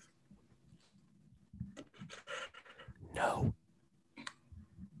 No.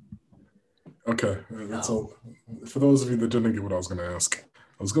 Okay. That's all. For those of you that didn't get what I was going to ask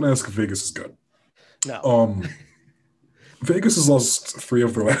if Vegas is good. No. Vegas has lost 3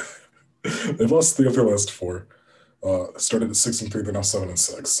 of their last. They've lost 3 of their last 4. Started at 6-3. They're now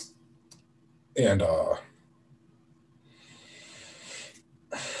 7-6. And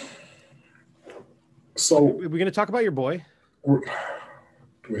so are we going to talk about your boy? Do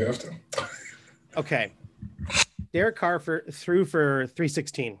we have to? Okay. Derek Carr threw for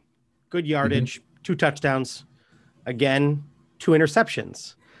 316. Good yardage, 2 touchdowns. Again, 2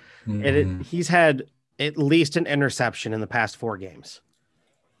 interceptions. And he's had at least an interception in the past 4 games.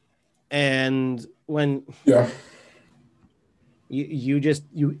 And when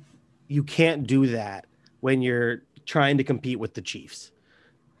you can't do that when you're trying to compete with the Chiefs.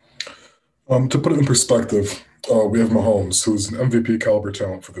 To put it in perspective, we have Mahomes, who's an MVP caliber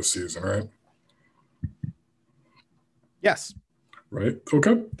talent for this season, right? Yes. Right.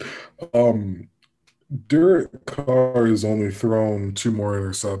 Okay. Derrick Carr has only thrown 2 more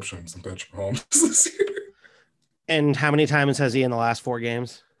interceptions than Patrick Mahomes this year. And how many times has he in the last 4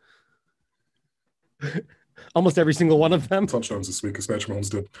 games? Almost every single one of them. Touchdowns this week, as Patrick Mahomes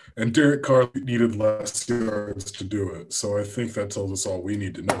did. And Derrick Carr needed less yards to do it. So I think that tells us all we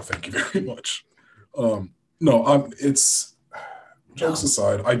need to know. Thank you very much. It's jokes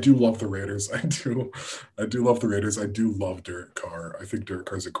aside, I do love the Raiders. I do love the Raiders. I do love Derrick Carr. I think Derrick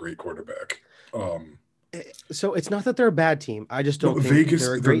Carr is a great quarterback. So it's not that they're a bad team. I just don't think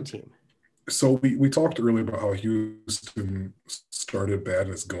they're a great team. So we talked earlier about how Houston started bad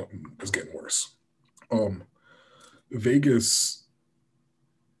and is getting worse. Vegas,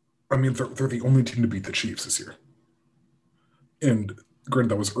 I mean, they're the only team to beat the Chiefs this year. And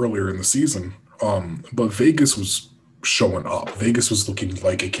granted, that was earlier in the season, but Vegas was showing up. Vegas was looking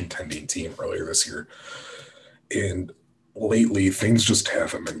like a contending team earlier this year. And lately, things just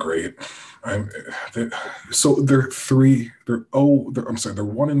haven't been great. They're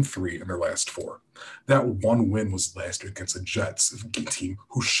 1-3 in their last 4. That one win was last week against the Jets, a team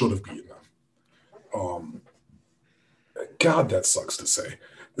who should have beaten them. God, that sucks to say.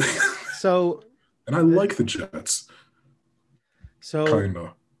 And I like the Jets.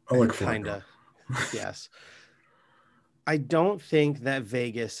 Kinda. I like kinda. Yes. I don't think that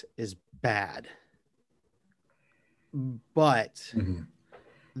Vegas is bad, but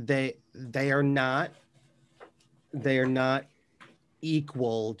they are not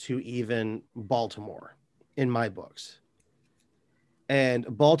equal to even Baltimore in my books.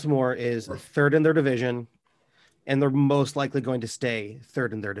 And Baltimore is 3rd in their division, and they're most likely going to stay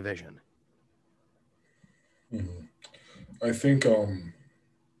 3rd in their division. I think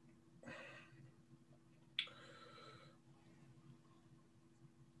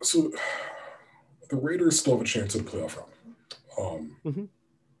so the Raiders still have a chance at a playoff run.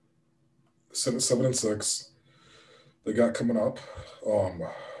 7-6. They got coming up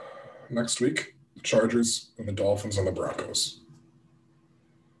next week, the Chargers and the Dolphins and the Broncos.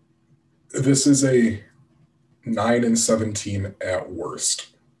 This is a 9-17 at worst.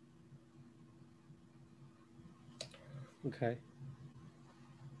 Okay.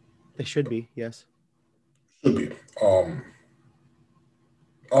 They should be, yes. Should be.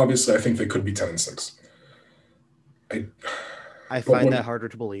 Obviously, I think they could be 10-6. I find that harder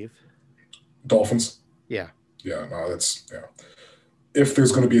to believe. Dolphins? Yeah. Yeah, no, if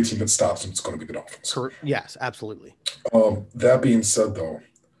there's going to be a team that stops them, it's going to be the Dolphins. Yes, absolutely. That being said, though,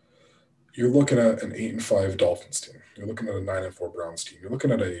 you're looking at an 8-5 Dolphins team. You're looking at a 9-4 Browns team. You're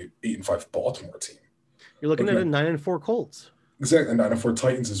looking at a 8-5 Baltimore team. You're looking at a 9-4 Colts. Exactly, and 9-4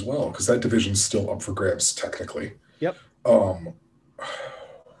 Titans as well, because that division's still up for grabs technically. Yep.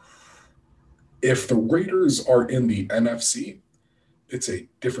 If the Raiders are in the NFC, it's a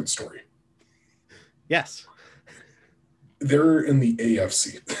different story. Yes. They're in the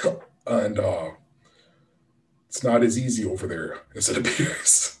AFC, and it's not as easy over there as it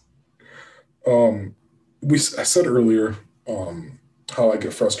appears. I said earlier how I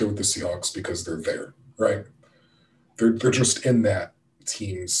get frustrated with the Seahawks because they're there, right? They're just in that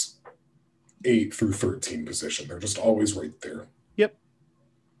team's 8 through 13 position. They're just always right there. Yep.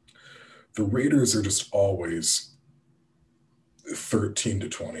 The Raiders are just always 13 to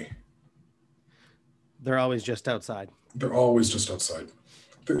 20. They're always just outside.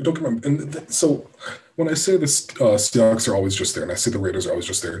 Don't get me wrong. So when I say this, Seahawks are always just there, and I say the Raiders are always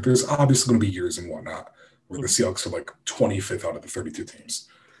just there, there's obviously going to be years and whatnot where the Seahawks are like 25th out of the 32 teams.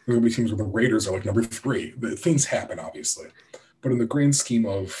 There will be teams where the Raiders are like number 3. Things happen, obviously. But in the grand scheme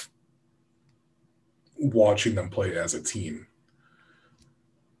of watching them play as a team,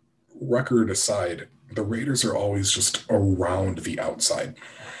 record aside, the Raiders are always just around the outside.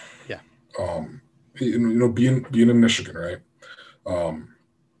 Yeah. Being in Michigan, right?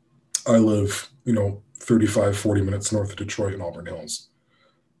 I live, 35, 40 minutes north of Detroit in Auburn Hills.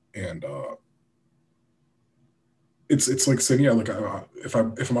 And it's like saying, yeah, like if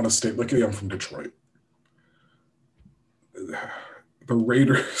I'm out of state, like, yeah, I'm from Detroit. The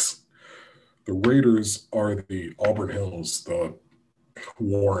Raiders are the Auburn Hills, the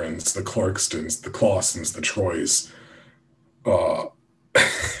Warrens, the Clarkstons, the Clawsons, the Troys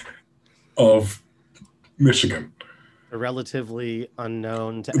of Michigan. They're relatively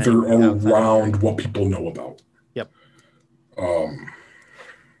unknown to They're anybody outside of around what people know about. Yep.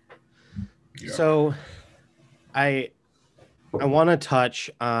 Yeah. So I want to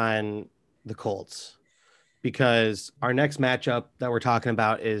touch on the Colts because our next matchup that we're talking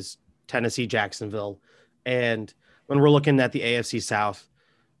about is Tennessee Jacksonville. And when we're looking at the AFC South,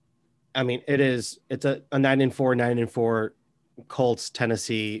 I mean, it's a 9-4 Colts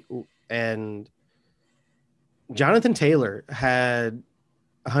Tennessee, and Jonathan Taylor had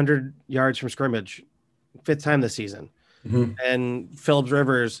 100 yards from scrimmage, fifth time this season. Mm-hmm. And Phillips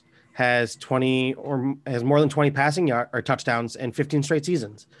Rivers has 20 or has more than 20 passing yard or touchdowns in 15 straight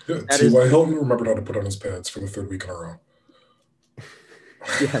seasons. Yeah, T.Y. Hilton remembered how to put on his pads for the third week in a row.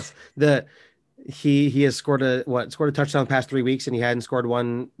 Yes. He has scored a touchdown the past 3 weeks, and he hadn't scored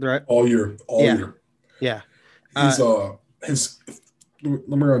one all year. Yeah. He's let me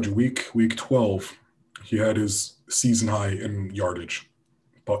remind you, week 12, he had his season high in yardage,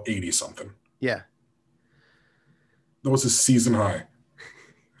 about 80 something. Yeah. That was his season high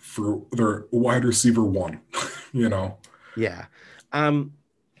for their wide receiver one, you know? Yeah. I'm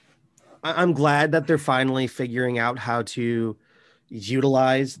glad that they're finally figuring out how to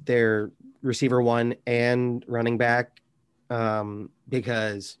utilize their receiver one and running back,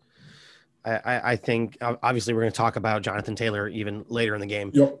 because I think obviously we're going to talk about Jonathan Taylor even later in the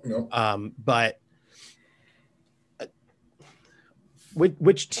game. Yep. But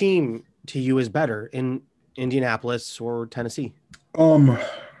which team to you is better, in Indianapolis or Tennessee?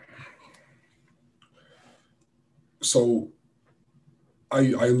 So I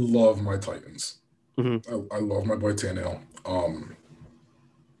love my Titans. Mm-hmm. I love my boy Tannehill.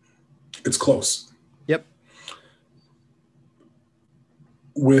 It's close. Yep.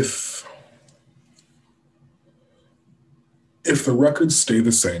 If the records stay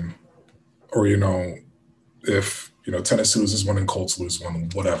the same, or if Tennessee loses one and Colts lose one,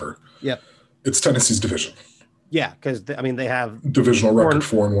 whatever. Yep. It's Tennessee's division. Yeah, because they have divisional record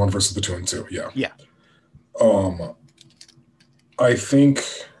 4-1 versus the 2-2. Yeah. Yeah. I think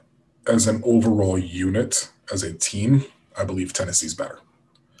as an overall unit, as a team, I believe Tennessee's better.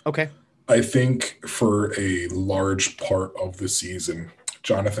 Okay. I think for a large part of the season,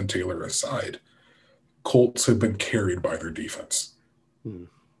 Jonathan Taylor aside, Colts have been carried by their defense.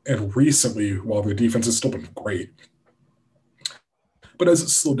 And recently, while their defense has still been great, but as it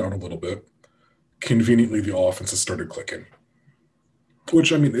slowed down a little bit, conveniently the offense has started clicking.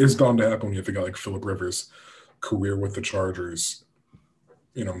 Which, I mean, is bound to happen when you have a guy like Phillip Rivers' career with the Chargers,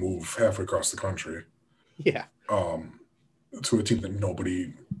 move halfway across the country. Yeah. To a team that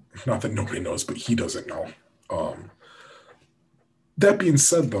not that nobody knows, but he doesn't know. That being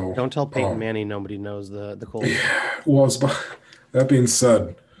said, though... Don't tell Peyton Manning nobody knows the Colts. Yeah, that being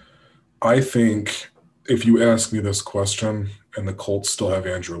said, I think if you ask me this question and the Colts still have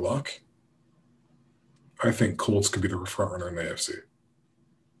Andrew Luck, I think Colts could be the front runner in the AFC.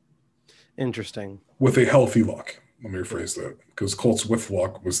 Interesting. With a healthy Luck. Let me rephrase that. Because Colts with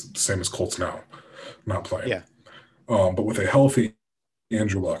Luck was the same as Colts now, not playing. Yeah. But with a healthy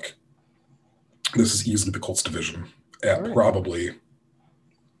Andrew Luck, this is easily the Colts division at probably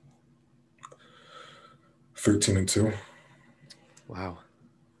 13-2. Wow.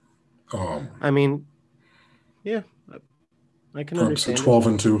 I mean, yeah, I can understand.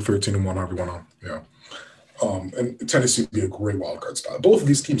 12-2, 13-1, however you want to. Yeah. And Tennessee would be a great wildcard spot. Both of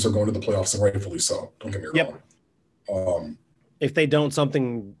these teams are going to the playoffs, and rightfully so. Don't get me wrong. If they don't,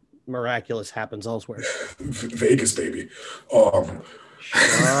 something miraculous happens elsewhere. Vegas, baby.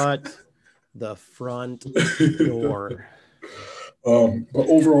 Shut the front door. But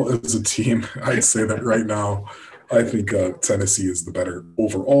overall, as a team, I'd say that right now, I think Tennessee is the better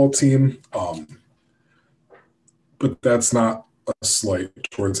overall team. But that's not a slight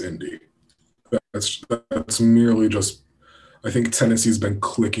towards Indy. That's merely just, I think Tennessee's been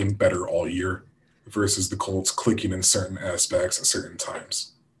clicking better all year versus the Colts clicking in certain aspects at certain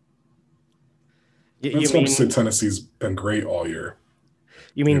times. That's not to say Tennessee's been great all year.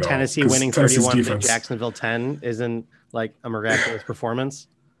 You mean Tennessee winning 31 to Jacksonville 10 isn't like a miraculous performance?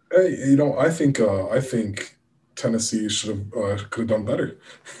 Hey, I think Tennessee could have done better.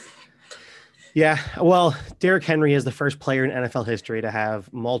 Yeah, well, Derrick Henry is the first player in NFL history to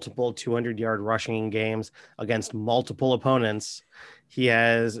have multiple 200-yard rushing games against multiple opponents. He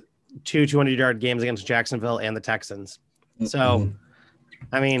has 2 200-yard games against Jacksonville and the Texans. So,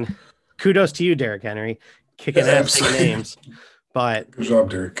 I mean, kudos to you, Derrick Henry, kicking ass big names. But good job,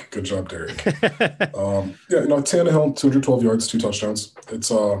 Derrick. Tannehill, 212 yards, 2 touchdowns.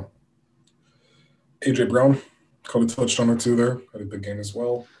 It's AJ Brown caught a touchdown or 2 there. Had a big game as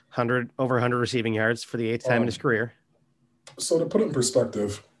well. Over 100 receiving yards for the 8th time in his career. So to put it in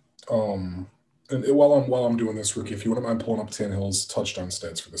perspective, and while I'm doing this, Ricky, if you wouldn't mind pulling up Tannehill's touchdown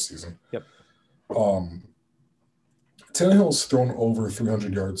stats for this season. Yep. Tannehill's thrown over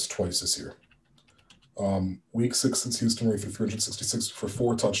 300 yards twice this year. Week 6 against Houston, where he threw 366 for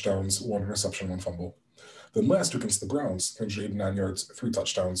 4 touchdowns, 1 interception, 1 fumble. Then last week against the Browns, 389 yards, 3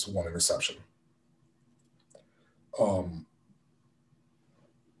 touchdowns, 1 interception.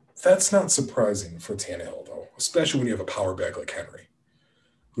 That's not surprising for Tannehill, though, especially when you have a power back like Henry,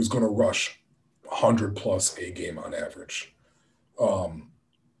 who's going to rush 100 plus a game on average. Do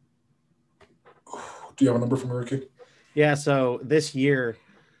you have a number from Ricky? Yeah, so this year,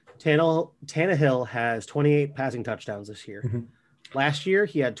 Tannehill has 28 passing touchdowns this year. Mm-hmm. Last year,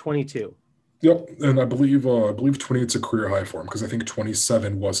 he had 22. Yep, and I believe 28's a career high for him because I think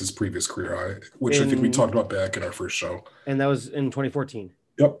 27 was his previous career high, which I think we talked about back in our first show. And that was in 2014.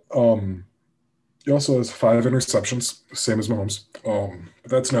 Yep. He also has 5 interceptions, same as Mahomes. But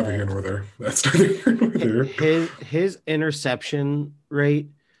that's neither here nor there. That's neither here nor there. His interception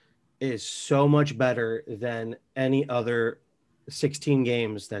rate is so much better than any other 16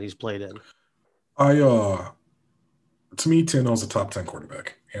 games that he's played in. To me, Tannehill's a top 10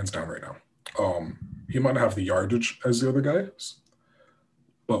 quarterback, hands down right now. He might not have the yardage as the other guys,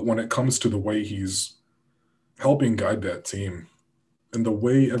 but when it comes to the way he's helping guide that team and the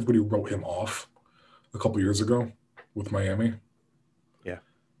way everybody wrote him off a couple years ago with Miami,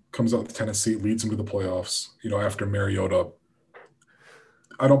 comes out to Tennessee, leads him to the playoffs, after Mariota.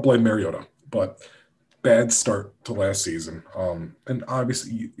 I don't blame Mariota, but bad start to last season. And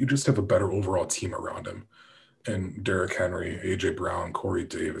obviously you just have a better overall team around him. And Derrick Henry, A.J. Brown, Corey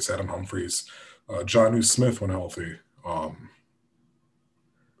Davis, Adam Humphries, Jonnu Smith when healthy.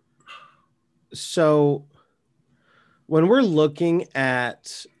 So when we're looking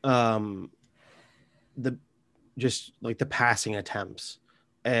at the passing attempts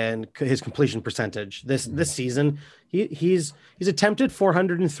and his completion percentage this season, he's attempted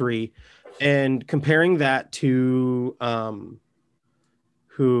 403, and comparing that to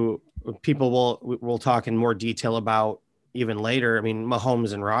who people will talk in more detail about even later. I mean,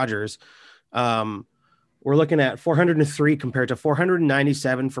 Mahomes and Rodgers. We're looking at 403 compared to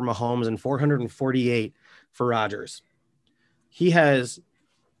 497 for Mahomes and 448 for Rodgers. He has,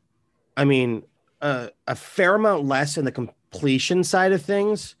 a fair amount less in the completion side of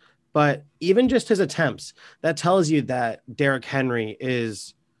things, but even just his attempts, that tells you that Derrick Henry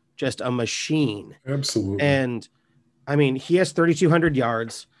is just a machine. Absolutely. And he has 3,200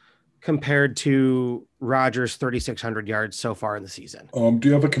 yards compared to Rodgers' 3,600 yards so far in the season. Do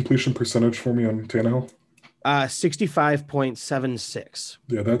you have a completion percentage for me on Tannehill? 65.76.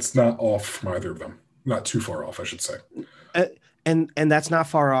 Yeah, that's not off from either of them. Not too far off, I should say. And that's not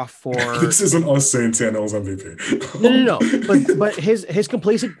far off for. This isn't us saying Tannehill's MVP. No. But his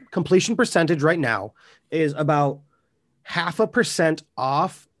completion percentage right now is about 0.5%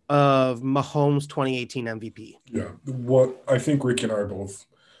 off of Mahomes' 2018 MVP. Yeah, what I think Ricky and I are both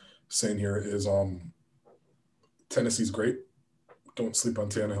saying here is Tennessee's great. Don't sleep on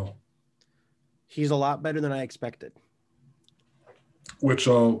Tannehill. He's a lot better than I expected. Which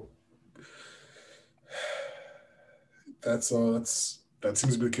that seems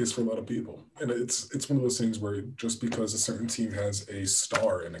to be the case for a lot of people. And it's one of those things where just because a certain team has a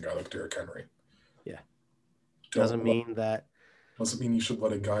star in a guy like Derrick Henry. Yeah. Doesn't mean you should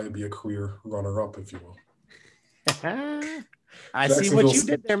let a guy be a career runner-up, if you will. I see what you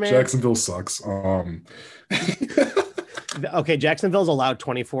did there, man. Jacksonville sucks. Okay, Jacksonville's allowed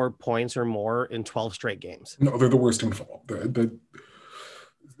 24 points or more in 12 straight games. No, they're the worst team in football.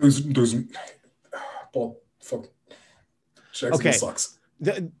 Jacksonville sucks.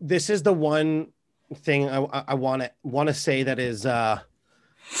 This is the one thing I want to say that is a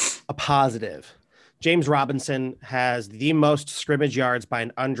positive. James Robinson has the most scrimmage yards by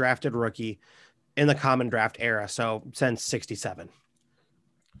an undrafted rookie in the common draft era, so since 1967.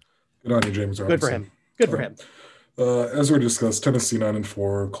 Good on you, James Robinson. Good for him. As we discussed, Tennessee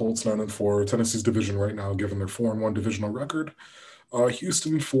 9-4, Colts 9-4. Tennessee's division right now, given their 4-1 divisional record.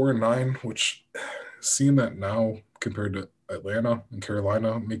 Houston 4-9, which seeing that now compared to Atlanta and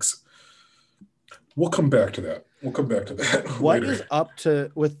Carolina makes. We'll come back to that. What later. Is up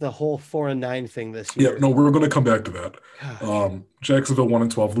to with the whole 4-9 thing this year? Yeah, no, we're going to come back to that. Jacksonville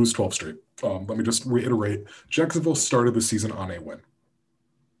 1-12, lose 12 straight. Let me just reiterate: Jacksonville started the season on a win.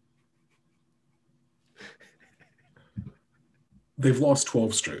 They've lost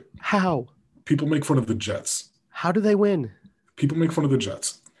 12 straight. How? People make fun of the Jets. How do they win? People make fun of the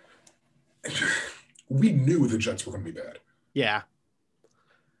Jets. We knew the Jets were going to be bad. Yeah.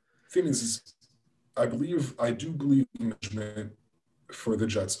 Thing is I do believe management for the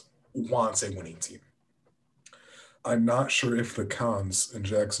Jets wants a winning team. I'm not sure if the cons in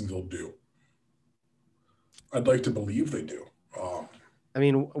Jacksonville do. I'd like to believe they do. I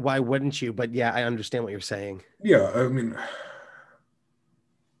mean, why wouldn't you? But yeah, I understand what you're saying. Yeah, I mean,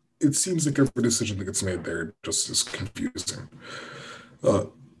 it seems like every decision that gets made there just is confusing. Uh,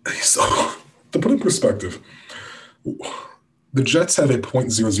 so, to put in perspective, the Jets have a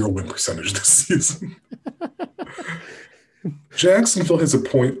 .00 win percentage this season. Jacksonville has a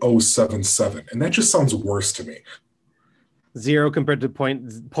 .077, and that just sounds worse to me. 0 compared to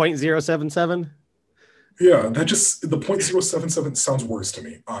 .077. Yeah, the .077 sounds worse to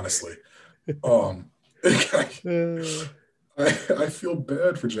me, honestly. I feel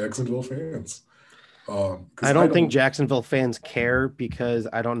bad for Jacksonville fans. I don't think Jacksonville fans care because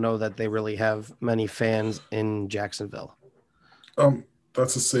I don't know that they really have many fans in Jacksonville.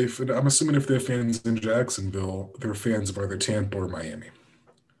 That's a safe. And I'm assuming if they're fans in Jacksonville, they're fans of either Tampa or Miami.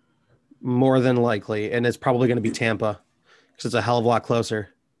 More than likely, and it's probably going to be Tampa because it's a hell of a lot closer.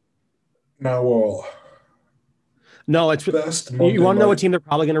 Now, no, it's best. You want to know what team they're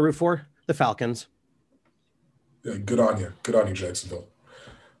probably going to root for? The Falcons. Yeah, good on you, Jacksonville.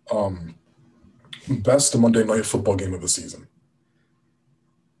 Best Monday Night Football game of the season.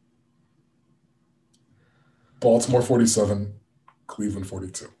 Baltimore 47, Cleveland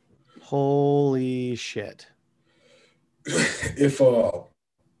 42. Holy shit. If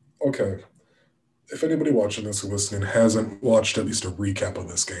anybody watching this or listening hasn't watched at least a recap of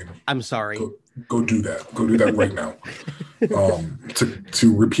this game, I'm sorry. Go do that. Go do that right now.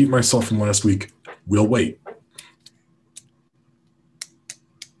 To repeat myself from last week, we'll wait.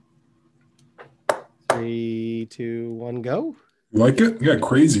 3, 2, 1, go. You like it? Yeah,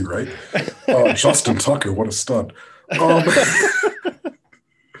 crazy, right? Justin Tucker, what a stud.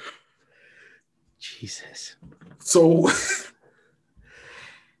 Jesus. So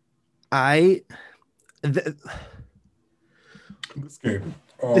this game.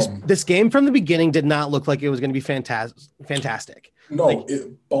 This game from the beginning did not look like it was going to be fantastic. No,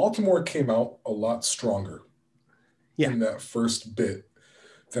 Baltimore came out a lot stronger in that first bit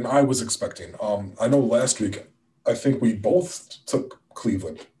than I was expecting. I know last week, I think we both took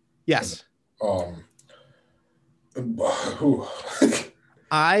Cleveland. Yes.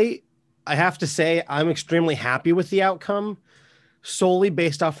 I have to say I'm extremely happy with the outcome solely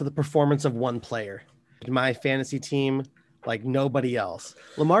based off of the performance of one player. My fantasy team, like nobody else.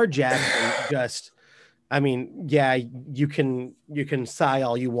 Lamar Jackson just, I mean, yeah, you can sigh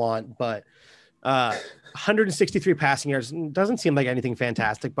all you want, but 163 passing yards doesn't seem like anything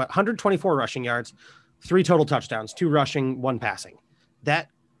fantastic, but 124 rushing yards, 3 total touchdowns, 2 rushing, 1 passing. That,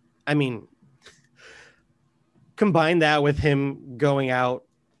 I mean, combine that with him going out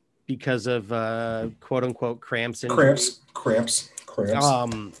because of quote unquote cramps. And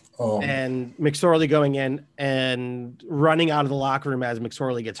McSorley going in and running out of the locker room as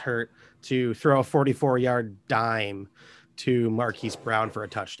McSorley gets hurt to throw a 44-yard dime to Marquise Brown for a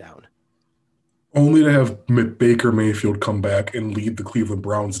touchdown. Only to have Baker Mayfield come back and lead the Cleveland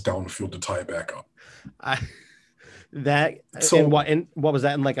Browns downfield to tie it back up. What was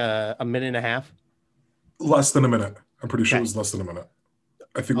that in like a minute and a half? Less than a minute. I'm pretty sure it was less than a minute.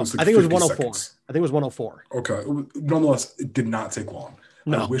 I think it was 104. seconds. I think it was 104. Okay. Nonetheless, it did not take long.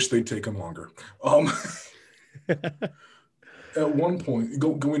 No. I wish they'd taken longer. At one point,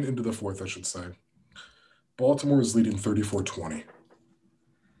 going into the fourth, I should say, Baltimore is leading 34-20.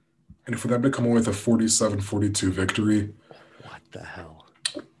 And for them to come away with a 47-42 victory. What the hell?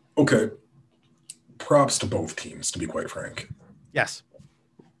 Okay. Props to both teams, to be quite frank. Yes.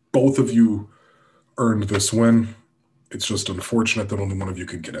 Both of you earned this win. It's just unfortunate that only one of you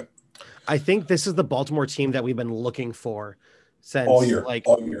could get it. I think this is the Baltimore team that we've been looking for since all year.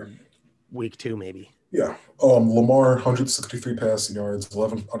 Week 2, maybe. Yeah. Lamar, 163 passing yards,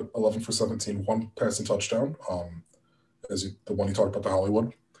 11 for 17, 1 passing touchdown. The one you talked about, the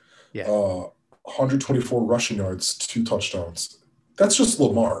Hollywood. Yeah. 124 rushing yards, 2 touchdowns. That's just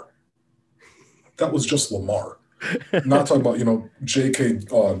Lamar. That was just Lamar. Not talking about, J.K.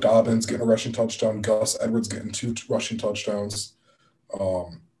 Dobbins getting a rushing touchdown, Gus Edwards getting 2 rushing touchdowns.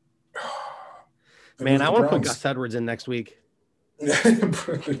 Man, I want to put Gus Edwards in next week. Look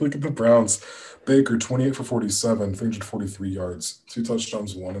at the Browns. Baker, 28 for 47, 343 yards, 2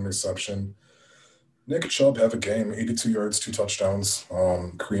 touchdowns, 1 interception. Nick Chubb have a game, 82 yards, 2 touchdowns.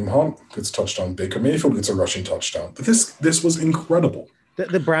 Kareem Hunt gets a touchdown. Baker Mayfield gets a rushing touchdown. This was incredible.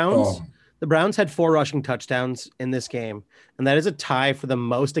 The Browns had 4 rushing touchdowns in this game, and that is a tie for the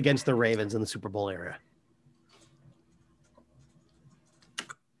most against the Ravens in the Super Bowl era.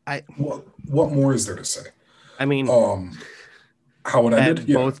 I What more is there to say? I mean Um, how it ended? that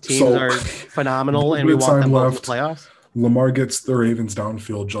Yeah. both teams So are phenomenal, little and bit we of want time them both in the left. playoffs. Lamar gets the Ravens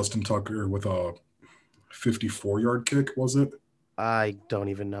downfield. Justin Tucker with a 54-yard kick, was it? I don't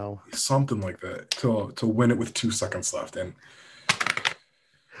even know. Something like that to win it with 2 seconds left. And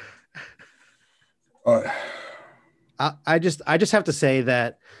uh, I just have to say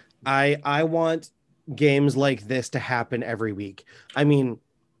that I want games like this to happen every week. I mean,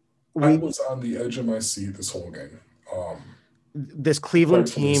 I we was on the edge of my seat this whole game. this Cleveland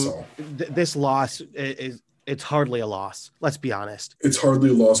Rightfully team, so. this loss is it's hardly a loss. Let's be honest. It's hardly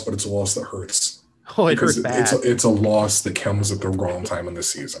a loss, but it's a loss that hurts Oh, it because hurts bad. it's a loss that comes at the wrong time in the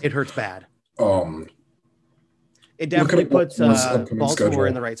season. It hurts bad. Um, It Looking definitely at puts Baltimore's upcoming Baltimore in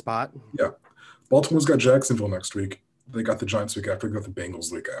schedule, the right spot. yeah, Baltimore's got Jacksonville next week. They got the Giants week after. They got the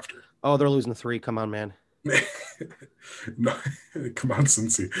Bengals week after. Oh, they're losing 3. Come on, man. No, come on,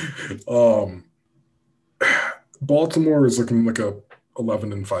 Cincy. Um, Baltimore is looking like a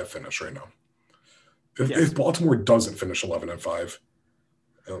 11-5 finish right now. If Baltimore doesn't finish 11-5,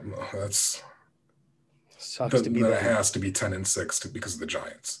 that's Sucks to be that them. has to be 10-6 because of the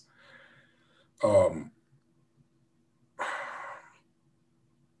Giants. Um,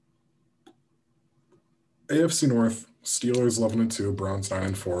 AFC North: Steelers 11-2, Browns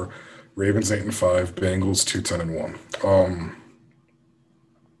 9-4, Ravens 8-5, Bengals 2-10-1.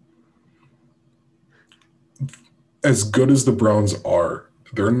 As good as the Browns are,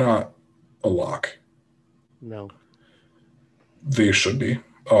 they're not a lock. No. They should be.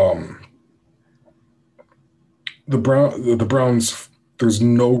 The Browns. There's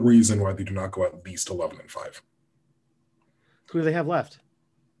no reason why they do not go at least 11-5. Who do they have left?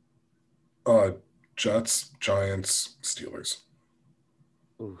 Jets, Giants, Steelers.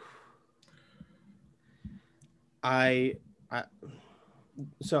 Oof. I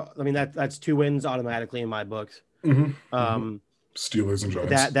so I mean that's 2 wins automatically in my books. Steelers and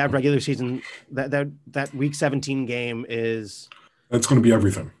Giants. That regular season that week 17 game is that's going to be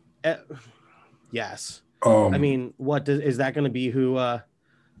everything. Yes. I mean, is that going to be who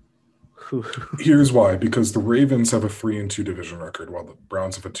Here's why: because the Ravens have a 3-2 division record, while the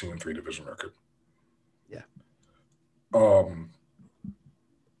Browns have a 2-3 division record. Yeah.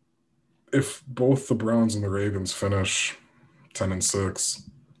 If both the Browns and the Ravens finish 10-6,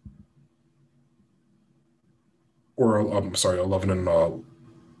 or I'm sorry, 11-5,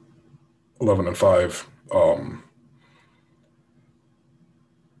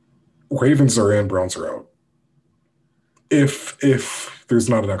 Ravens are in, Browns are out. If there's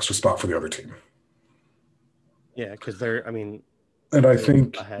not an extra spot for the other team. Yeah, because they're. I mean, and I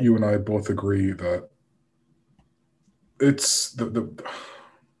think ahead. You and I both agree that it's the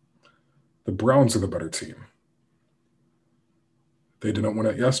Browns are the better team. They didn't win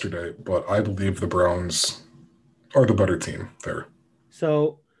it yesterday, but I believe the Browns are the better team there.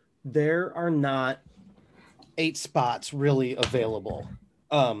 So there are not 8 spots really available.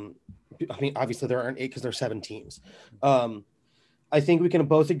 I mean, obviously there aren't 8 because there are 7 teams. I think we can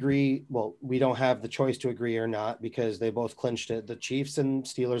both agree. Well, we don't have the choice to agree or not because they both clinched it. The Chiefs and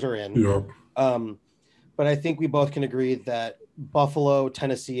Steelers are in. Yep. But I think we both can agree that Buffalo,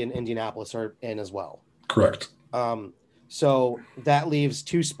 Tennessee, and Indianapolis are in as well. Correct. So that leaves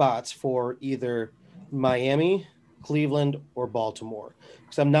 2 spots for either Miami, Cleveland, or Baltimore.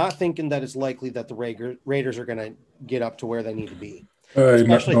 Because I'm not thinking that it's likely that the Raiders are going to get up to where they need to be.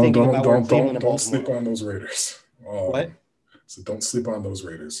 Especially thinking about where Cleveland and Baltimore. Don't sleep on those Raiders. What? So don't sleep on those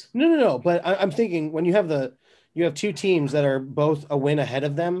Raiders. No. But I'm thinking when you have 2 teams that are both a win ahead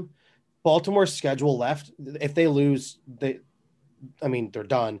of them, Baltimore's schedule left. If they lose, they're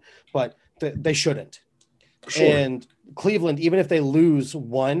done. But they shouldn't. Sure. And Cleveland, even if they lose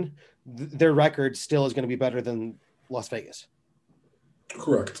 1, their record still is going to be better than Las Vegas.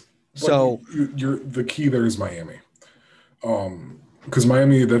 Correct. So you're the key there is Miami. Because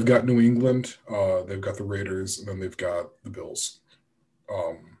Miami, they've got New England, they've got the Raiders, and then they've got the Bills.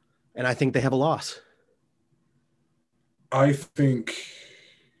 And I think they have a loss. I think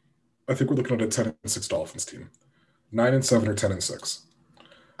we're looking at a 10-6 Dolphins team. 9-7 or 10-6.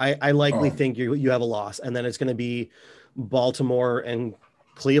 I likely think you have a loss, and then it's going to be Baltimore and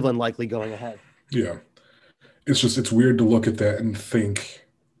Cleveland likely going ahead. Yeah. It's weird to look at that and think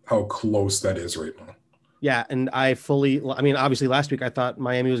how close that is right now. Yeah, and obviously last week I thought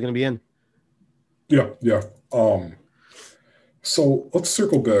Miami was going to be in. Yeah. So let's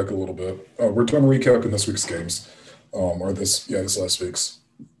circle back a little bit. We're done recapping this week's games, this last week's.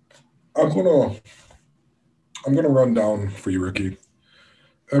 I'm gonna run down for you, Ricky.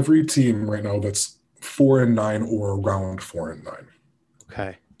 Every team right now that's 4-9 or around 4-9.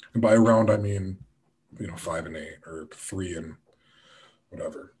 Okay. And by around, I mean, 5-8 or 3 and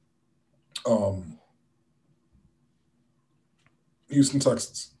whatever. Um, Houston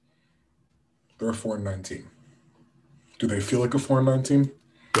Texans. They're a 4-19. Do they feel like a 4-19?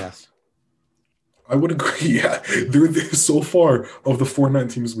 Yes. I would agree. Yeah, so far of the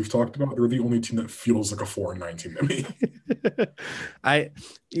 4-9 teams we've talked about, they're the only team that feels like a 4-19 to me. I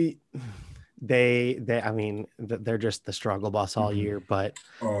they I mean they're just the struggle bus all year, but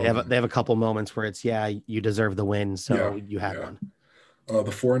they have a couple moments where it's you deserve the win, so you had one.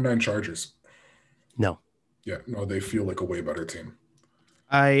 The 4-9 Chargers. No. Yeah, no, they feel like a way better team.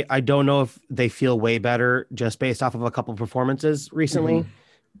 I don't know if they feel way better just based off of a couple performances recently,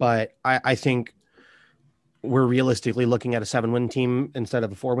 but I think we're realistically looking at a 7-win team instead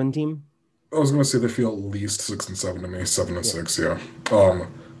of a 4-win team. I was going to say they feel at least 6-7 to me, 7-6. Yeah.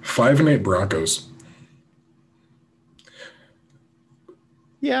 5-8 Broncos.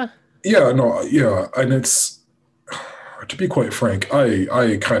 Yeah. Yeah. No. Yeah. And it's, to be quite frank,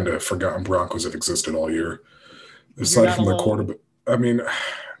 I kind of forgotten Broncos have existed all year, aside from their quarterback. I mean,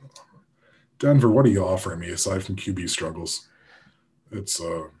 Denver, what are you offering me aside from QB struggles? It's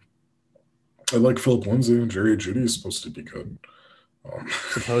I like Philip Lindsay and Jerry Jeudy is supposed to be good.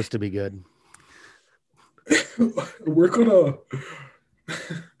 Supposed to be good. We're gonna.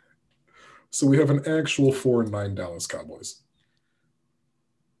 So we have an actual 4-9 Dallas Cowboys.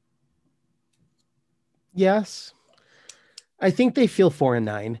 Yes, I think they feel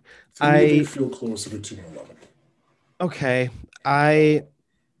 4-9. To me, they feel closer to 2-11. Okay, I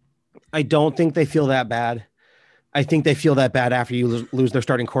don't think they feel that bad. I think they feel that bad after you lose their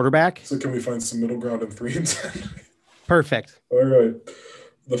starting quarterback. So can we find some middle ground in 3-10? Perfect. All right.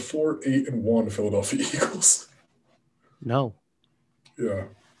 The 4-8-1 Philadelphia Eagles. No. Yeah.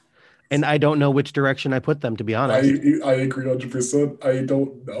 And I don't know which direction I put them, to be honest. I agree 100%. I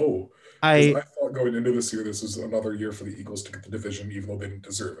don't know. I thought going into this year, this was another year for the Eagles to get the division, even though they didn't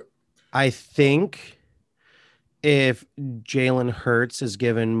deserve it. I think if Jalen Hurts is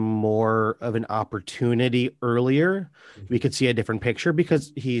given more of an opportunity earlier, we could see a different picture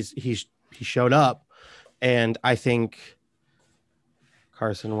because he showed up, and I think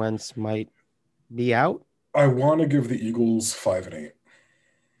Carson Wentz might be out. I want to give the Eagles 5-8.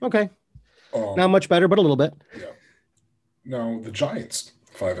 Okay, not much better, but a little bit. Yeah. Now the Giants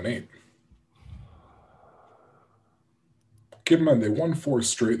 5-8. Keep in mind they won 4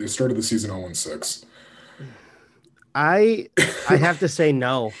 straight. They started the season 0-6. I have to say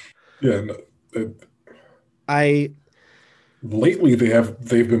no. Yeah. Lately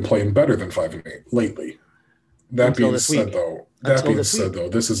they've been playing better than 5-8 lately. That being said, though,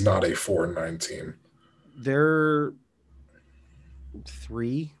 this is not a 4-9 team. They're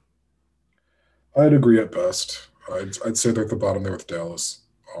 3. I'd agree at best. I'd say they're at the bottom there with Dallas.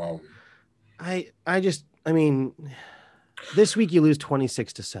 I mean, this week you lose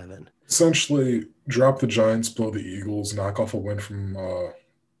 26-7. Essentially, drop the Giants, blow the Eagles, knock off a win from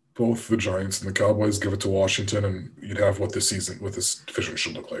both the Giants and the Cowboys, give it to Washington, and you'd have what this division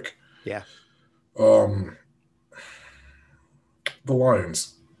should look like. Yeah. The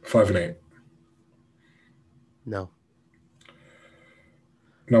Lions 5-8. No.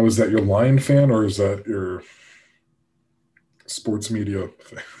 Now, is that your Lion fan or is that your sports media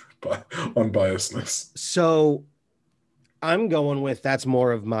unbiasedness? So I'm going with that's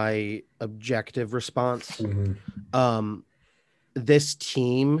more of my objective response. Mm-hmm. This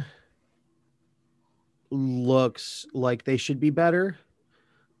team looks like they should be better,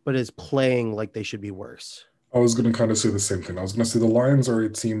 but is playing like they should be worse. I was going to kind of say the same thing. I was going to say the Lions are a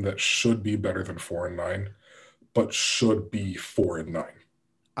team that should be better than 4-9, but should be 4-9.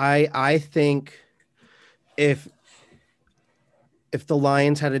 I think if the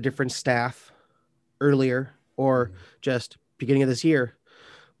Lions had a different staff earlier or just beginning of this year,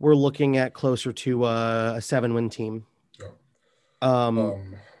 we're looking at closer to a 7-win team. Yeah.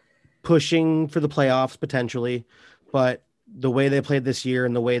 Pushing for the playoffs potentially, but the way they played this year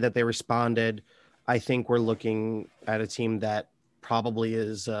and the way that they responded, I think we're looking at a team that probably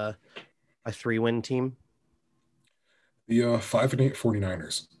is a 3-win team. The 5-8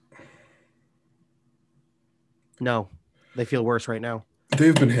 49ers. No, they feel worse right now.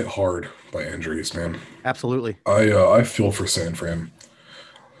 They've been hit hard by injuries, man. Absolutely. I feel for San Fran.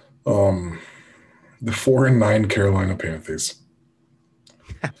 The 4-9 Carolina Panthers.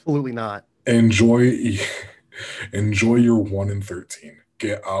 Absolutely not. Enjoy your 1-13.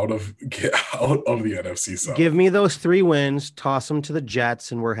 Get out of the NFC South. Give me those 3 wins, toss them to the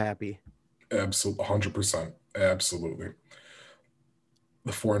Jets, and we're happy. Absolutely, 100%. Absolutely.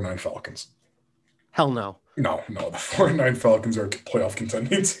 The 4-9 Falcons. Hell no. No, the 4-9 Falcons are a playoff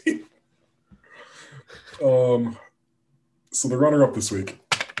contending team. So the runner-up this week,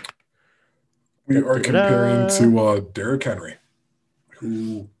 we are comparing to Derrick Henry,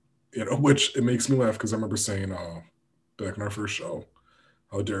 who, which it makes me laugh because I remember saying back in our first show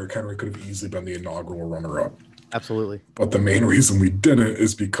how Derrick Henry could have easily been the inaugural runner-up. Absolutely. But the main reason we didn't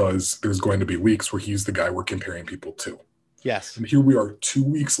is because there's going to be weeks where he's the guy we're comparing people to. Yes. And here we are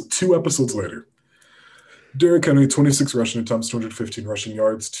 2 episodes later. Derrick Henry, 26 rushing attempts, 215 rushing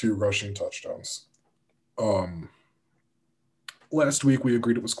yards, 2 rushing touchdowns. Last week we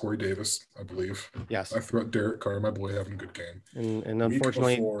agreed it was Corey Davis, I believe. Yes. I threw out Derek Carr, my boy, having a good game. And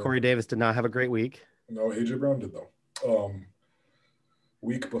unfortunately, Corey Davis did not have a great week. No, AJ Brown did though.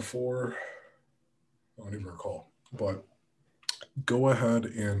 Week before, I don't even recall. But go ahead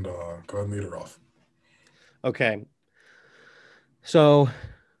and lead her off. Okay. So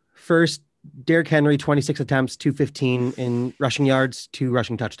first, Derrick Henry, 26 attempts, 215 in rushing yards, 2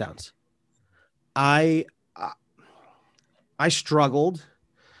 rushing touchdowns. I struggled.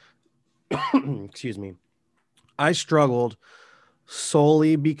 Excuse me. I struggled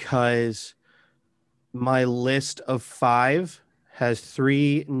solely because my list of 5 has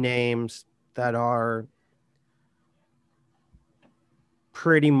 3 names that are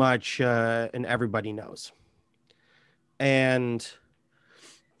pretty much and everybody knows. And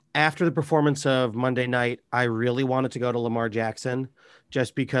after the performance of Monday night, I really wanted to go to Lamar Jackson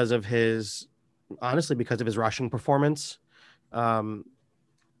just because of his rushing performance. And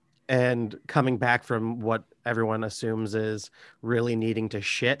coming back from what everyone assumes is really needing to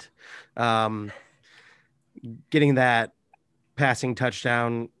shit. Getting that passing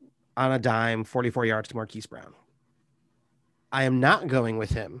touchdown on a dime, 44 yards to Marquise Brown. I am not going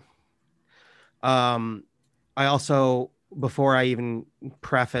with him. I also, before I even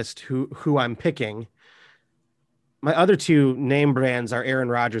prefaced who I'm picking, my other 2 name brands are Aaron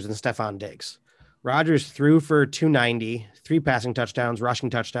Rodgers and Stephon Diggs. Rodgers threw for 290, 3 passing touchdowns, rushing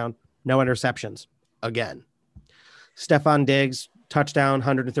touchdown, no interceptions again. Stephon Diggs, touchdown,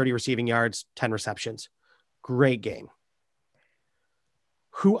 130 receiving yards, 10 receptions. Great game.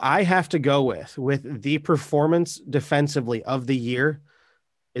 Who I have to go with the performance defensively of the year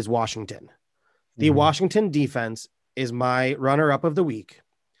is Washington. The Washington defense is my runner-up of the week.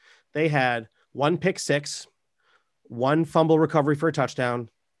 They had 1 pick 6, 1 fumble recovery for a touchdown.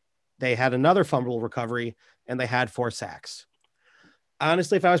 They had another fumble recovery, and they had 4 sacks.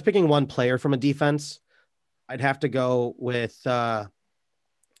 Honestly, if I was picking one player from a defense, I'd have to go with what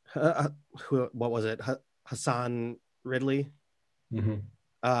was it? Hassan Ridley,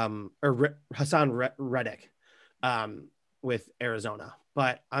 or Hassan Reddick, with Arizona.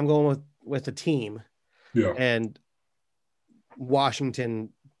 But I'm going with a team, and Washington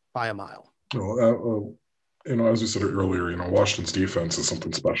by a mile. As we said earlier, Washington's defense is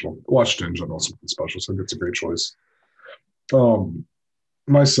something special. Washington in general is something special, so I think it's a great choice.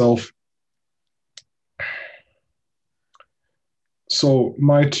 Myself, so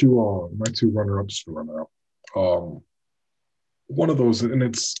my two runner-ups for runner-up. One of those, and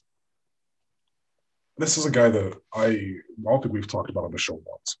this is a guy that I don't think we've talked about on the show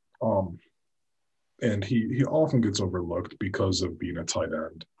once. And he often gets overlooked because of being a tight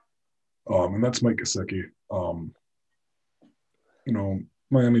end. And that's Mike Gesicki.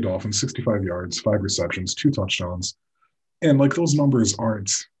 Miami Dolphins, 65 yards, 5 receptions, 2 touchdowns. And those numbers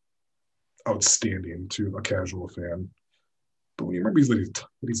aren't outstanding to a casual fan. But when you remember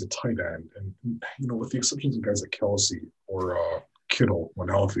he's a tight end, and with the exceptions of guys like Kelsey or Kittle when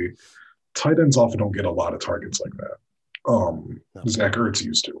healthy, tight ends often don't get a lot of targets like that. No. Zach Ertz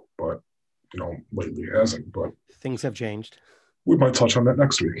used to, but lately hasn't. But things have changed. We might touch on that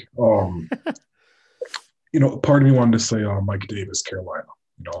next week. Part of me wanted to say Mike Davis, Carolina.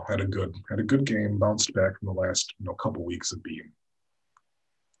 Had a good game, bounced back from the last couple weeks of being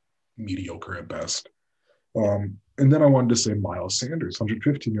mediocre at best. And then I wanted to say Miles Sanders,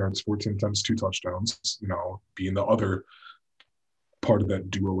 115 yards, 14 attempts, 2 touchdowns. Being the other part of that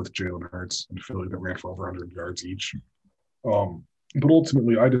duo with Jalen Hurts and Philly that ran for over 100 yards each. But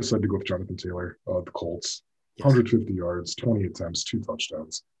ultimately, I decided to go with Jonathan Taylor, the Colts. Yes. 150 yards, 20 attempts, 2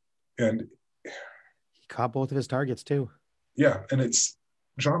 touchdowns. And he caught both of his targets too. Yeah, and it's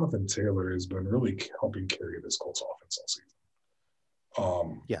Jonathan Taylor has been really helping carry this Colts offense all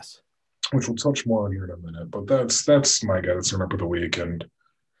season. Yes. Which we'll touch more on here in a minute, but that's my guy that's runner-up of the week. And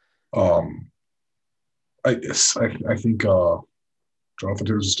I think Jonathan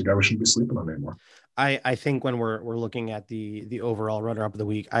Taylor's just a guy we shouldn't be sleeping on anymore. I think when we're looking at the overall runner-up of the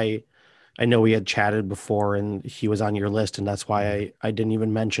week, I know we had chatted before and he was on your list, and that's why I didn't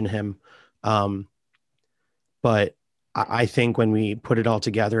even mention him. but I think when we put it all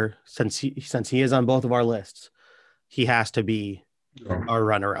together, since he is on both of our lists, he has to be our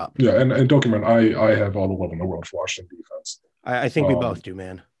runner-up. Yeah, and don't get me wrong, I have all the love in the world for Washington defense. I think we both do,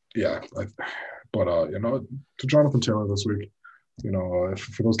 man. Yeah, but to Jonathan Taylor this week,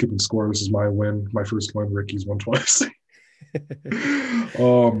 for those keeping score, this is my win, my first win. Ricky's won twice.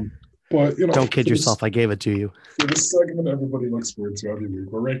 But don't kid yourself. I gave it to you. For this segment, everybody likes sports every week.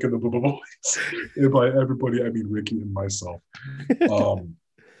 We're ranking the BBBoys, and by everybody I mean Ricky and myself. For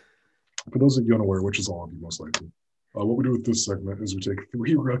those of you unaware, which is all of you most likely, what we do with this segment is we take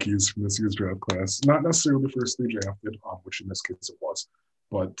 3 rookies from this year's draft class, not necessarily the first 3 drafted, which in this case it was,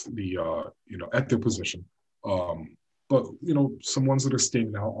 but the at their position. But some ones that are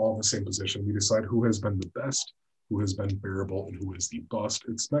staying now, all in the same position. We decide who has been the best, who has been bearable, and who is the bust.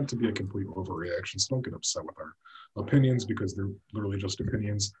 It's meant to be a complete overreaction, so don't get upset with our opinions because they're literally just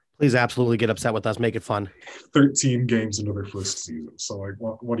opinions. Please absolutely get upset with us. Make it fun. 13 games into their first season. So,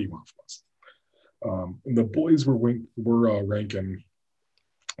 what do you want from us? And the boys we're ranking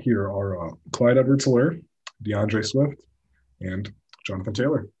here are Clyde Edwards-Helaire, DeAndre Swift, and Jonathan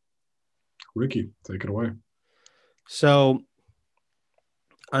Taylor. Ricky, take it away. So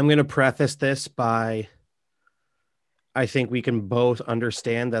I'm going to preface this by I think we can both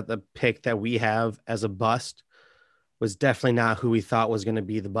understand that the pick that we have as a bust was definitely not who we thought was going to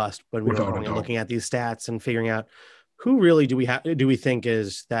be the bust when we were going and looking at these stats and figuring out who really do we think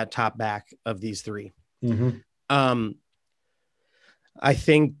is that top back of these 3. Mm-hmm. I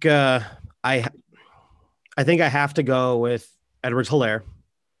think I have to go with Edwards-Helaire.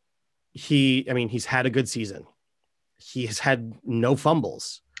 He's had a good season. He has had no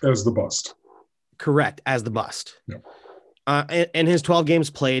fumbles. As the bust. Correct, as the bust. Yeah. In his 12 games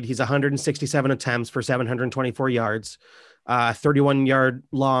played, he's 167 attempts for 724 yards, 31 yard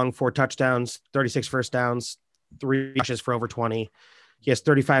long, 4 touchdowns, 36 first downs, 3 rushes for over 20. He has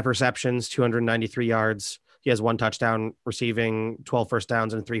 35 receptions, 293 yards. He has 1 touchdown, receiving 12 first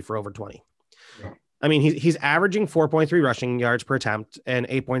downs and 3 for over 20. Yeah. He's averaging 4.3 rushing yards per attempt and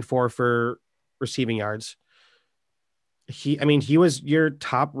 8.4 for receiving yards. He was your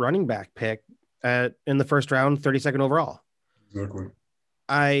top running back pick in the first round, 32nd overall. Exactly.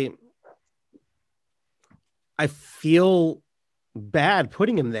 I feel bad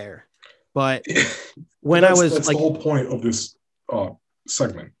putting him there, but when that's the whole point of this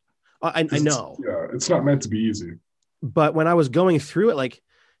segment. I know. It's not meant to be easy. But when I was going through it,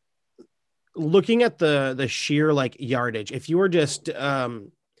 looking at the sheer yardage, if you were just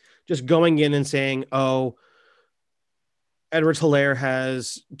going in and saying, oh, Edwards-Helaire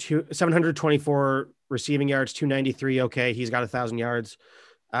has 724 receiving yards, 293. Okay, he's got 1,000 yards.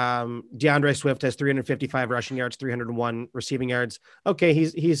 DeAndre Swift has 355 rushing yards, 301 receiving yards. Okay,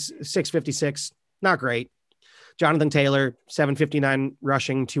 he's 656. Not great. Jonathan Taylor, 759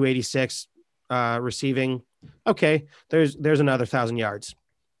 rushing, 286 receiving. Okay, there's another 1,000 yards.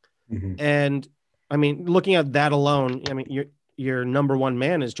 Mm-hmm. And looking at that alone, your number one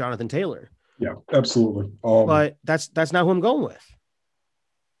man is Jonathan Taylor. Yeah, absolutely. But that's not who I'm going with.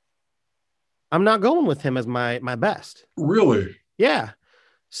 I'm not going with him as my best. Really? Yeah.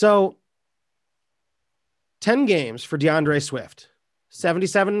 So 10 games for DeAndre Swift,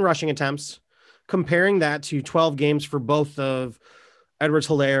 77 rushing attempts, comparing that to 12 games for both of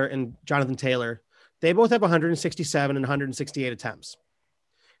Edwards-Helaire and Jonathan Taylor. They both have 167 and 168 attempts,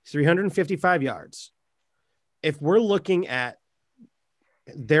 355 yards. If we're looking at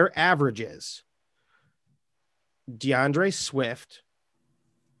their averages, DeAndre Swift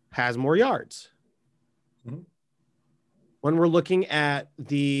has more yards. Mm-hmm. When we're looking at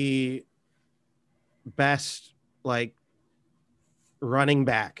the best running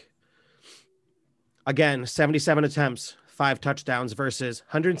back, again, 77 attempts, 5 touchdowns versus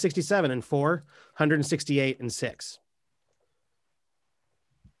 167 and 4, 168 and 6.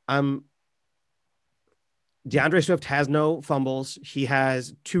 DeAndre Swift has no fumbles. He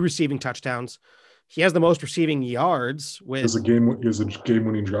has 2 receiving touchdowns. He has the most receiving yards with. He has a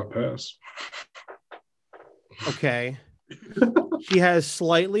game-winning drop pass. Okay. He has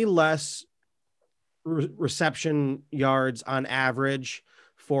slightly less reception yards on average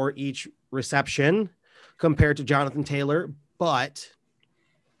for each reception compared to Jonathan Taylor. But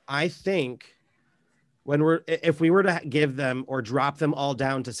I think if we were to give them or drop them all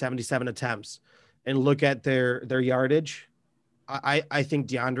down to 77 attempts and look at their yardage, I think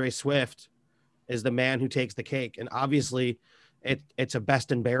DeAndre Swift is the man who takes the cake. And obviously it's a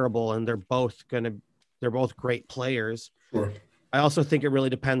best and bearable, and they're both great players. Sure. I also think it really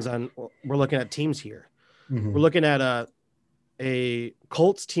depends on, we're looking at teams here. Mm-hmm. We're looking at a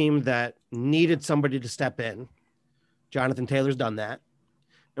Colts team that needed somebody to step in. Jonathan Taylor's done that.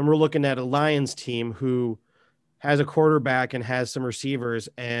 And we're looking at a Lions team who has a quarterback and has some receivers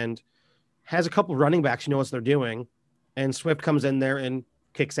and has a couple running backs who know what they're doing. And Swift comes in there and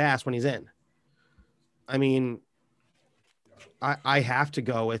kicks ass when he's in. I mean, I have to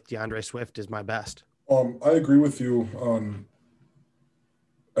go with DeAndre Swift is my best. I agree with you on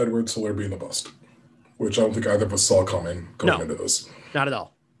Edwards-Helaire being the bust, which I don't think either of us saw coming going into this. Not at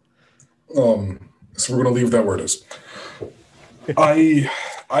all. So we're going to leave that where it is. I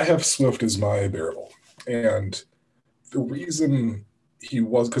have Swift as my variable, and the reason he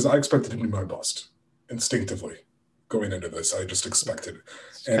was because I expected him to be my bust instinctively going into this. I just expected it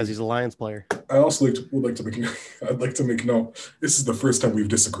because he's a Lions player. I also would like to make note. This is the first time we've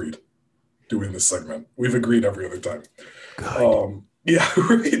disagreed doing this segment. We've agreed every other time. Yeah,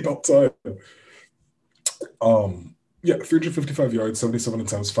 right about time. 355 yards, 77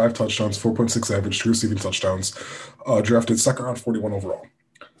 attempts, 5 touchdowns, 4.6 average, 2 receiving touchdowns. Drafted second round, 41 overall.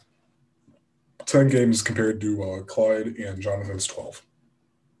 10 games compared to Clyde and Jonathan's 12.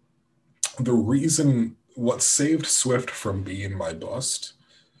 The reason what saved Swift from being my bust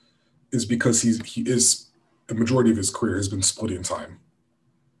is because he is the majority of his career has been splitting time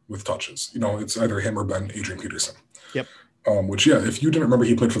with touches. It's either him or Ben Adrian Peterson. Yep. Which, if you didn't remember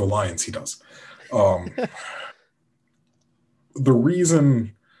he played for the Lions, he does. The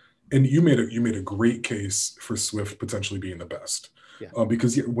reason, and you made a great case for Swift potentially being the best. Yeah.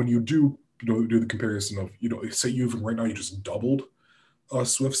 Because when you do the comparison of, say right now you just doubled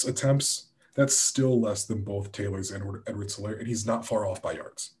Swift's attempts, that's still less than both Taylor's and Edwards-Helaire, and he's not far off by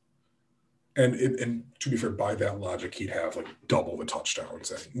yards. And to be fair, by that logic, he'd have like double the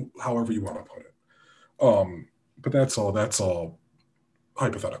touchdowns, and however you want to put it. But that's all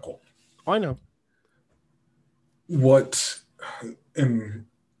hypothetical. I know. And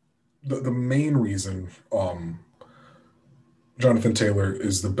the main reason Jonathan Taylor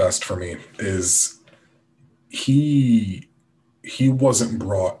is the best for me is he wasn't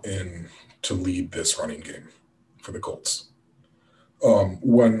brought in to lead this running game for the Colts.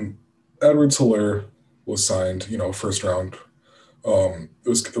 When Edwards-Helaire was signed, first round,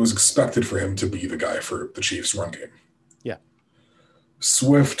 it was expected for him to be the guy for the Chiefs' run game. Yeah.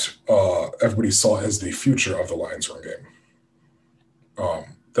 Swift, everybody saw as the future of the Lions' run game.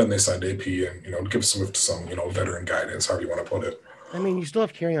 Then they signed AP and give Swift some veteran guidance, however you want to put it. I mean, you still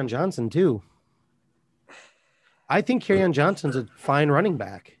have Kerryon Johnson too. I think Kerryon Johnson's a fine running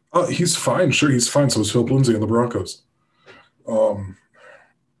back. He's fine. Sure, he's fine. So is Philip Lindsay in the Broncos.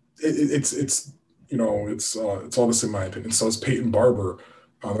 It's all this in my opinion. So is Peyton Barber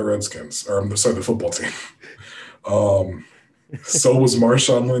on the Redskins, or the football team. So was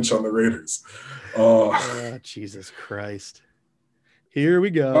Marshawn Lynch on the Raiders. Jesus Christ. Here we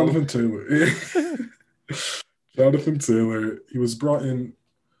go. Jonathan Taylor. He was brought in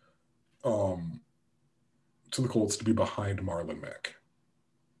to the Colts to be behind Marlon Mack.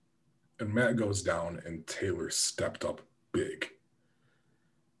 And Matt goes down, and Taylor stepped up big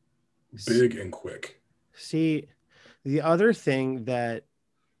and quick. See, the other thing that,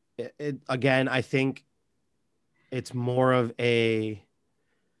 again, I think it's more of a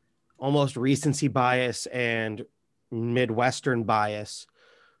almost recency bias and Midwestern bias.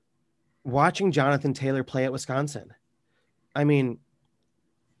 Watching Jonathan Taylor play at Wisconsin. I mean,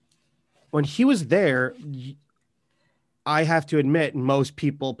 when he was there, I have to admit, most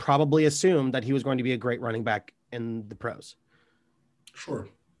people probably assumed that he was going to be a great running back in the pros. Sure.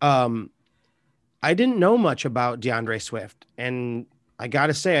 I didn't know much about DeAndre Swift, and I got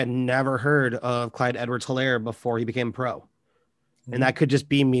to say, I'd never heard of Clyde Edwards-Helaire before he became pro. Mm-hmm. And that could just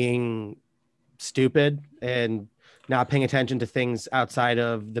be being stupid and not paying attention to things outside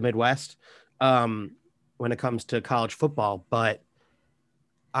of the Midwest when it comes to college football. But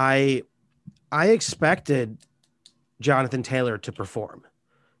I expected Jonathan Taylor to perform,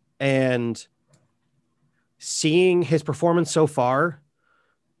 and seeing his performance so far,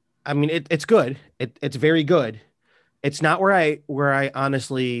 I mean, it's good. It's very good. It's not where I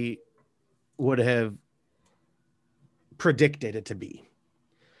honestly would have predicted it to be.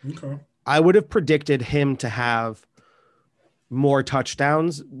 Okay. I would have predicted him to have more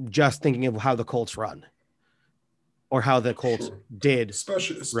touchdowns, just thinking of how the Colts run or how the Colts did.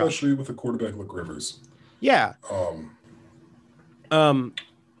 Especially with a quarterback like Rivers. Yeah. I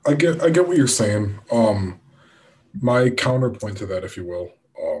get what you're saying. My counterpoint to that, if you will,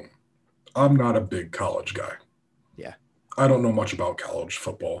 I'm not a big college guy. Yeah. I don't know much about college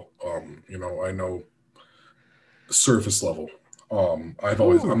football. I know surface level. I'm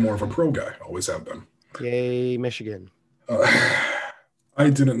more of a pro guy, always have been. Yay, Michigan. I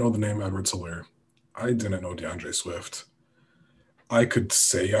didn't know the name Edwards-Helaire. I didn't know DeAndre Swift. I could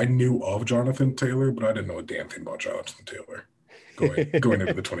say I knew of Jonathan Taylor, but I didn't know a damn thing about Jonathan Taylor going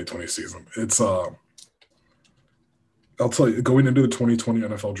into the 2020 season. I'll tell you, going into the 2020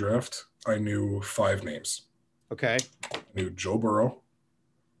 NFL draft, I knew 5 names. Okay. I knew Joe Burrow.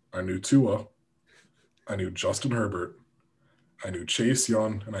 I knew Tua. I knew Justin Herbert. I knew Chase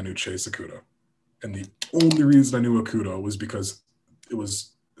Young, and I knew Chase Okuda. And the only reason I knew Okuda was because it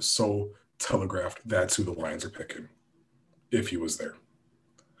was so telegraphed that's who the Lions are picking if he was there.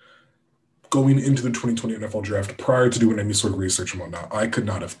 Going into the 2020 NFL draft, prior to doing any sort of research and whatnot, I could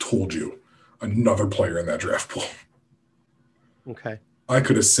not have told you another player in that draft pool. Okay. I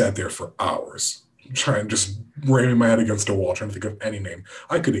could have sat there for hours trying, just ramming my head against a wall, trying to think of any name.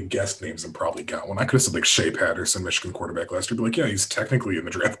 I could have guessed names and probably got one. I could have said like Shea Patterson, Michigan quarterback last year, be like, yeah, he's technically in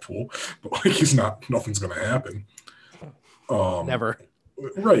the draft pool, but like he's not, nothing's going to happen. Never.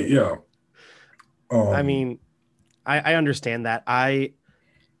 Right. Yeah. I mean, I understand that. I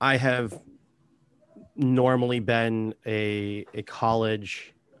have normally been a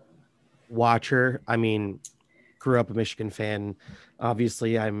college watcher. I mean, grew up a Michigan fan.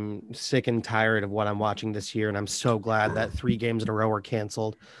 Obviously, I'm sick and tired of what I'm watching this year, and I'm so glad that 3 games in a row were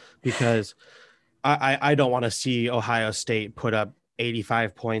canceled because I don't want to see Ohio State put up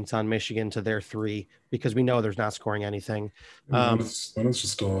 85 points on Michigan to their 3 because we know there's not scoring anything. It's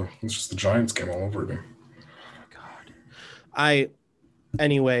just the Giants game all over again. God.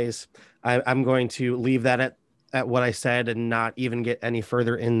 Anyways, I'm going to leave that at what I said and not even get any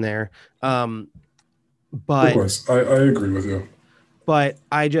further in there. But of course, I agree with you. But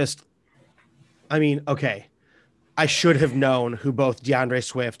I mean, okay, I should have known who both DeAndre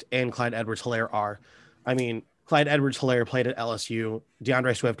Swift and Clyde Edwards-Helaire are. I mean, Clyde Edwards-Helaire played at LSU.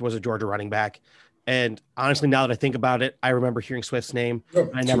 DeAndre Swift was a Georgia running back. And honestly, now that I think about it, I remember hearing Swift's name.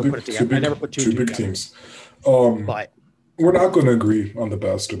 I never put it together. I never put two big together. Teams. But we're not going to agree on the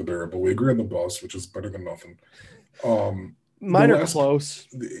best or the bear, but we agree on the best, which is better than nothing. Mine are close.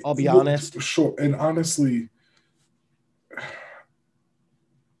 I'll be honest. Sure, and honestly,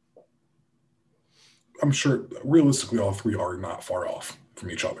 I'm sure realistically all 3 are not far off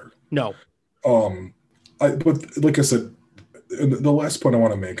from each other. No. But like I said, the last point I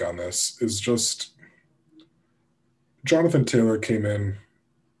want to make on this is just Jonathan Taylor came in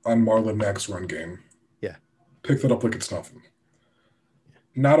on Marlon Mack's run game. Yeah. Picked it up like it's nothing.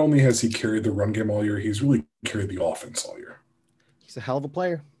 Not only has he carried the run game all year, he's really carried the offense all year. He's a hell of a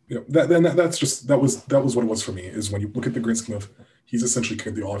player. Yeah, that was what it was for me, is when you look at the grand scheme of he's essentially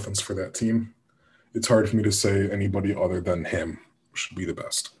carried the offense for that team. It's hard for me to say anybody other than him should be the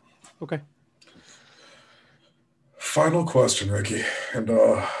best. Okay. Final question, Ricky. And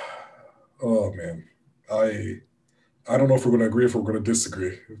oh man, I don't know if we're going to agree, if we're going to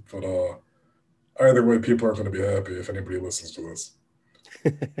disagree, but either way, people aren't going to be happy if anybody listens to this.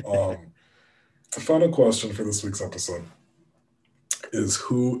 The final question for this week's episode is,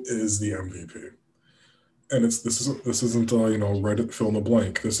 who is the MVP? And this isn't Reddit fill in the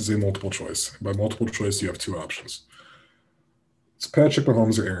blank. This is a multiple choice. By multiple choice, you have 2 options. It's Patrick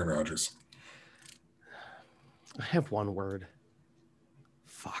Mahomes or Aaron Rodgers. I have one word.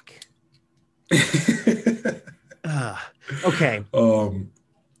 Fuck. Okay.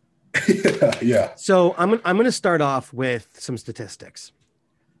 Yeah. So I'm going to start off with some statistics.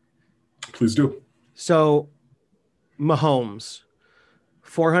 Please do. So Mahomes,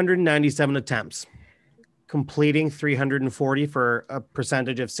 497 attempts, completing 340 for a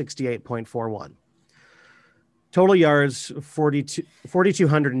percentage of 68.41. Total yards,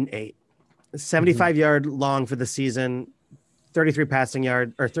 4,208. 75 yard long for the season, 33 passing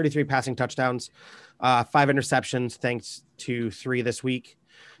touchdowns, 5 interceptions, thanks to 3 this week.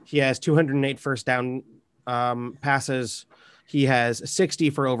 He has 208 first down passes. He has 60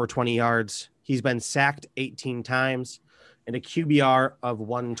 for over 20 yards. He's been sacked 18 times and a QBR of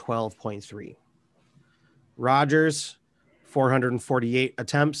 112.3. Rodgers, 448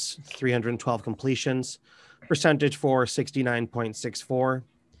 attempts, 312 completions, percentage for 69.64.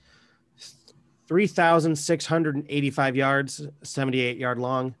 3,685 yards, 78 yard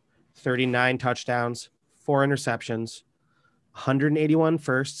long, 39 touchdowns, 4 interceptions, 181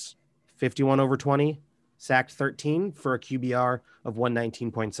 firsts, 51 over 20, sacked 13 for a QBR of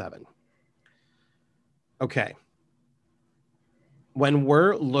 119.7. Okay. When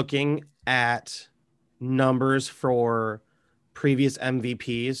we're looking at numbers for previous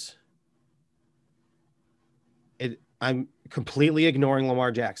MVPs, I'm completely ignoring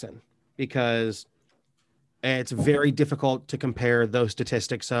Lamar Jackson, because it's very difficult to compare those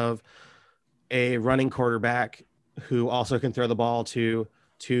statistics of a running quarterback who also can throw the ball to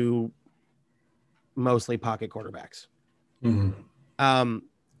two mostly pocket quarterbacks. Mhm.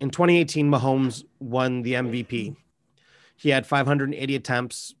 In 2018, Mahomes won the MVP. He had 580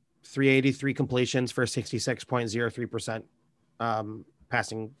 attempts, 383 completions for 66.03%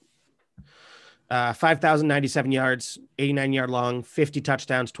 passing, 5,097 yards, 89-yard long, 50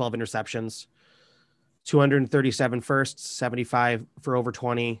 touchdowns, 12 interceptions, 237 firsts, 75 for over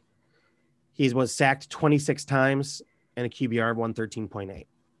 20. He was sacked 26 times and a QBR of 113.8.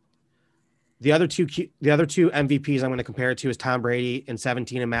 The other two MVPs I'm going to compare it to is Tom Brady in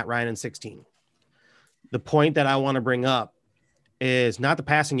 17 and Matt Ryan in 16. The point that I want to bring up is not the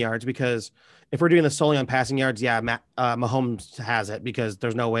passing yards, because if we're doing this solely on passing yards, Mahomes has it because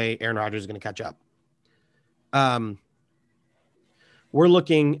there's no way Aaron Rodgers is going to catch up. We're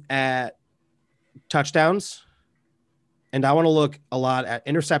looking at touchdowns, and I want to look a lot at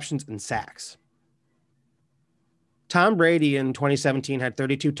interceptions and sacks. Tom Brady in 2017 had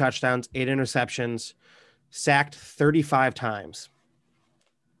 32 touchdowns, 8 interceptions, sacked 35 times.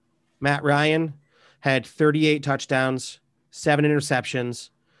 Matt Ryan had 38 touchdowns, 7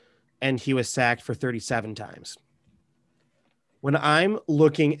 interceptions, and he was sacked for 37 times. When I'm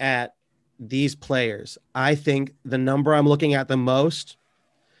looking at these players, I think the number I'm looking at the most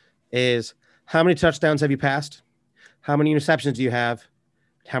is how many touchdowns have you passed? How many interceptions do you have?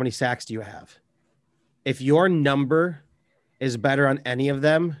 How many sacks do you have? If your number is better on any of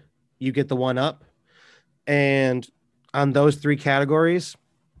them, you get the one up. And on those 3 categories,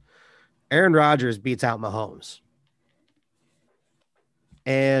 Aaron Rodgers beats out Mahomes.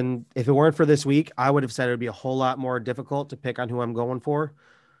 And if it weren't for this week, I would have said it would be a whole lot more difficult to pick on who I'm going for.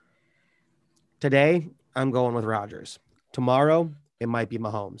 Today, I'm going with Rodgers. Tomorrow, it might be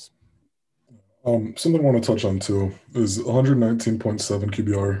Mahomes. Something I want to touch on too is 119.7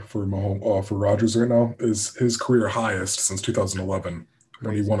 QBR for Mahomes, for Rodgers right now is his career highest since 2011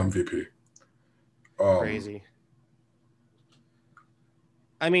 when he won MVP. Crazy.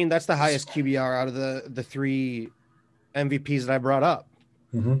 I mean, that's the highest QBR out of the 3 MVPs that I brought up.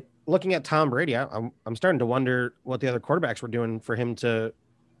 Mm-hmm. Looking at Tom Brady, I'm starting to wonder what the other quarterbacks were doing for him to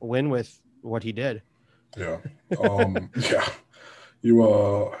win with what he did. Yeah. Yeah.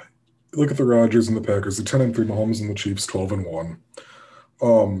 You look at the Rodgers and the Packers, the 10-3, Mahomes and the Chiefs 12-1.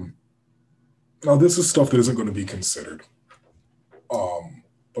 Now this is stuff that isn't going to be considered.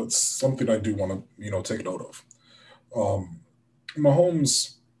 But something I do want to, take note of.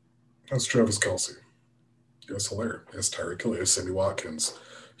 Mahomes has Travis Kelce. He has Helaire. He has Tyreek Hill. He has Sammy Watkins.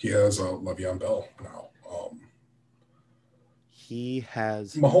 He has Le'Veon Bell now. He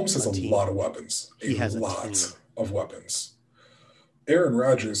has Mahomes has a lot of weapons. He has a lot of weapons. Aaron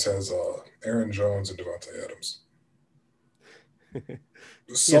Rodgers has Aaron Jones and Devontae Adams.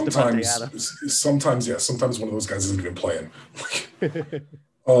 Sometimes one of those guys isn't even playing.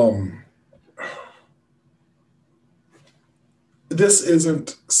 This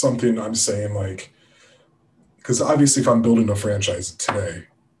isn't something I'm saying because obviously if I'm building a franchise today,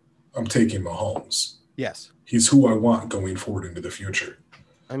 I'm taking Mahomes. Yes. He's who I want going forward into the future.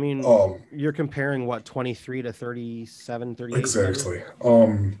 I mean, you're comparing 23 to 37, 38? Exactly.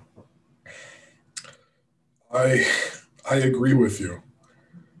 I agree with you.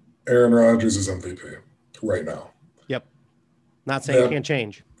 Aaron Rodgers is MVP right now. Yep. Not saying it can't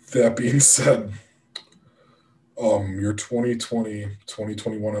change. That being said, your 2020,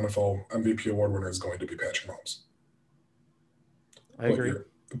 2021 NFL MVP award winner is going to be Patrick Mahomes. I agree.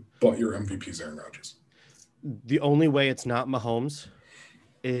 But your MVP is Aaron Rodgers. The only way it's not Mahomes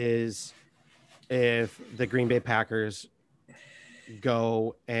is if the Green Bay Packers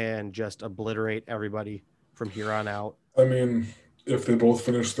go and just obliterate everybody from here on out. I mean, if they both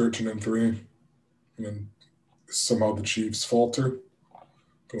finish 13-3, and then somehow the Chiefs falter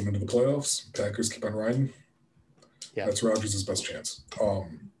going into the playoffs, Packers keep on riding. Yeah, that's Rodgers' best chance.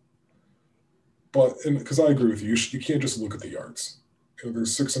 But because I agree with you, you can't just look at the yards.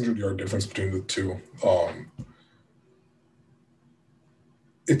 There's 600-yard difference between the two.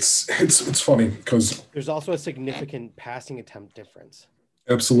 It's funny because there's also a significant passing attempt difference.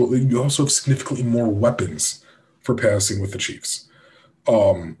 Absolutely. You also have significantly more weapons for passing with the Chiefs.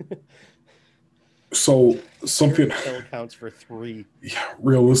 So something still counts for 3. Yeah,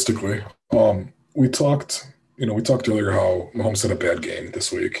 realistically. We talked earlier how Mahomes had a bad game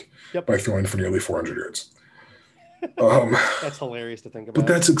this week by throwing for nearly 400 yards. That's hilarious to think about. But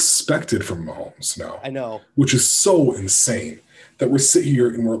that's expected from Mahomes now. I know. Which is so insane that we're sitting here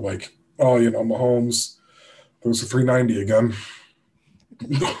and we're like, oh, Mahomes, those are 390 again.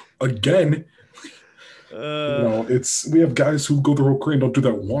 Again. We have guys who go the whole career and don't do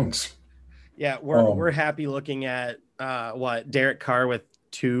that once. Yeah, we're happy looking at Derek Carr with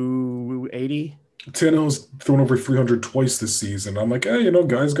 280. Tannehill's thrown over 300 twice this season. I'm like, hey,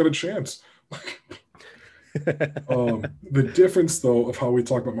 guys got a chance. The difference, though, of how we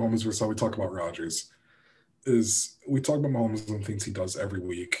talk about Mahomes versus how we talk about Rodgers is we talk about Mahomes and things he does every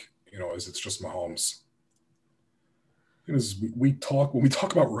week, as it's just Mahomes. When we talk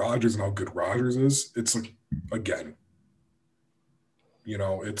about Rodgers and how good Rodgers is, it's like, again,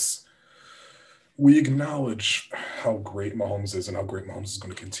 we acknowledge how great Mahomes is and how great Mahomes is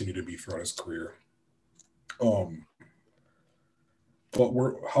going to continue to be throughout his career. But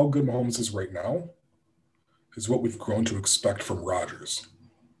how good Mahomes is right now is what we've grown to expect from Rodgers,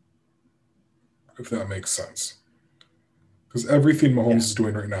 if that makes sense. Because everything Mahomes is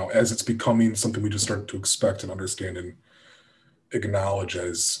doing right now, as it's becoming something we just start to expect and understand and acknowledge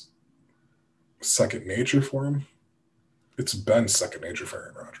as second nature for him, it's been second nature for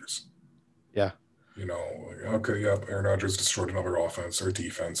Aaron Rodgers. Yeah. Okay, yeah, Aaron Rodgers destroyed another offense or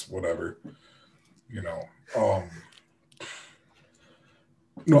defense, whatever. No,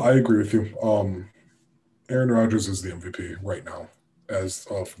 I agree with you. Aaron Rodgers is the MVP right now, as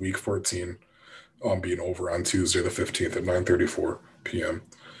of Week 14, being over on Tuesday the 15th at 9:34 p.m.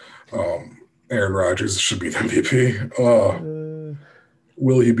 Aaron Rodgers should be the MVP.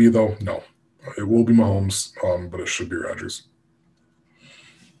 Will he be, though? No. It will be Mahomes, but it should be Rodgers.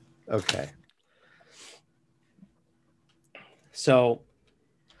 Okay. So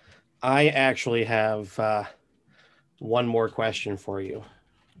I actually have one more question for you.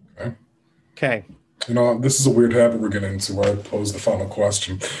 Okay. This is a weird habit we're getting into where I pose the final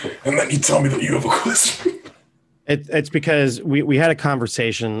question, and then you tell me that you have a question. It's because we had a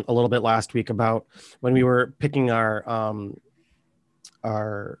conversation a little bit last week about when we were picking our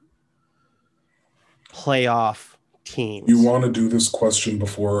playoff teams. You want to do this question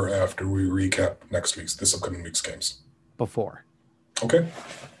before or after we recap this upcoming week's games? Before. Okay.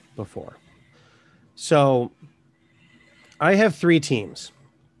 Before. So I have 3 teams.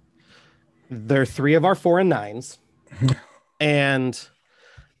 They're 3 of our 4 and 9s. And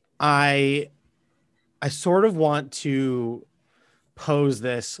I sort of want to pose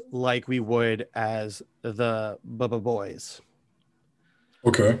this like we would as the BBBoys.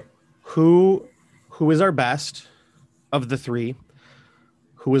 Okay. Who is our best of the 3?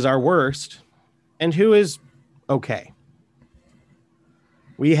 Who is our worst? And who is okay?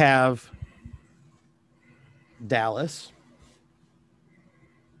 We have Dallas,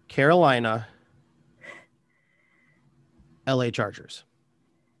 Carolina, LA Chargers.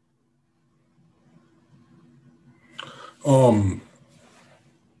 So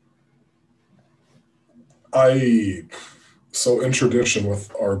in tradition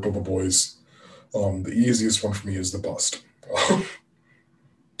with our BBBoys, the easiest one for me is the bust.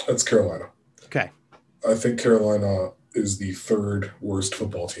 That's Carolina. Okay. I think Carolina is the 3rd worst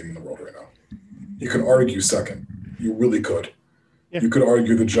football team in the world right now. You can argue second. You really could. Yeah. You could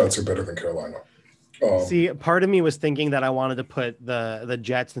argue the Jets are better than Carolina. See, part of me was thinking that I wanted to put the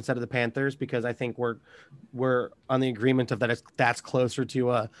Jets instead of the Panthers because I think we're on the agreement of that's closer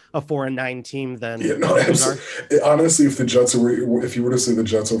to a 4 and 9 team than honestly, if you were to say the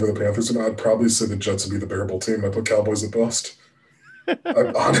Jets over the Panthers, I'd probably say the Jets would be the bearable team. I put Cowboys at bust.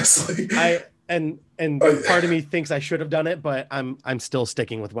 Honestly, part of me thinks I should have done it, but I'm still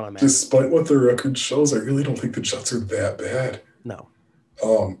sticking with what I'm at. Despite what their record shows, I really don't think the Jets are that bad. No.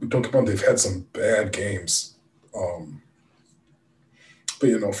 Don't get me wrong, they've had some bad games.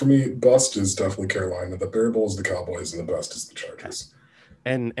 But for me, bust is definitely Carolina. The bearable is the Cowboys, and the best is the Chargers.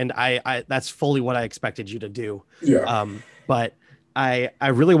 And I that's fully what I expected you to do. Yeah. But I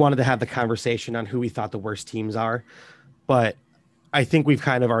really wanted to have the conversation on who we thought the worst teams are, but I think we've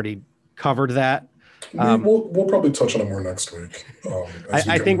kind of already covered that. We'll probably touch on it more next week.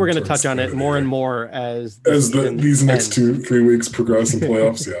 I think we're going to touch on it more and more as these next 2-3 weeks progress in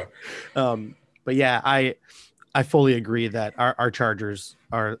playoffs. Yeah. But yeah, I fully agree that our Chargers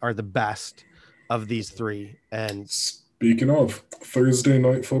are the best of these 3. And speaking of Thursday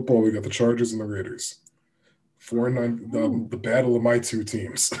night football, we got the Chargers and the Raiders. 4 and 9. The battle of my 2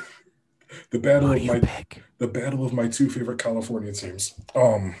 teams. The battle of my 2 favorite California teams.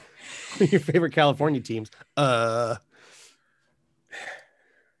 Your favorite California teams? I'm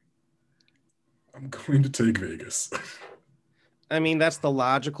going to take Vegas. I mean, that's the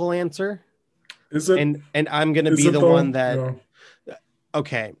logical answer. Is it? And I'm going to be the one that. Yeah.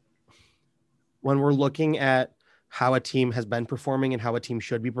 Okay. When we're looking at how a team has been performing and how a team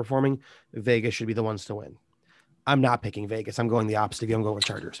should be performing, Vegas should be the ones to win. I'm not picking Vegas. I'm going the opposite of you. I'm going with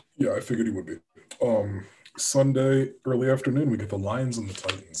Chargers. Yeah, I figured he would be. Sunday, early afternoon, we get the Lions and the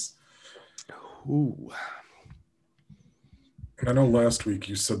Titans. Ooh. And I know last week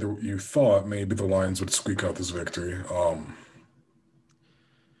you said that you thought maybe the Lions would squeak out this victory.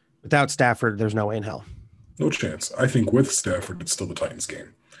 Without Stafford, there's no way in hell. No chance. I think with Stafford, it's still the Titans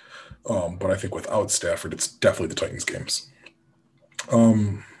game. But I think without Stafford, it's definitely the Titans games.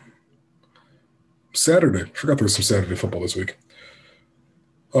 Saturday. Forgot there was some Saturday football this week.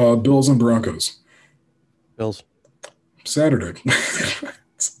 Bills and Broncos. Bills. Saturday.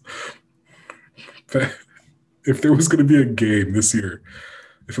 If there was going to be a game this year,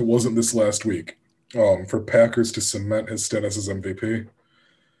 if it wasn't this last week, for Packers to cement his status as MVP,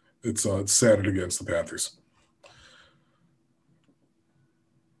 it's Saturday against the Panthers.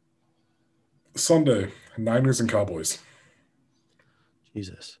 Sunday, Niners and Cowboys.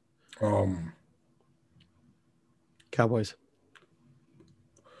 Jesus. Cowboys.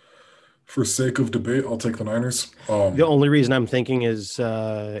 For sake of debate, I'll take the Niners. The only reason I'm thinking is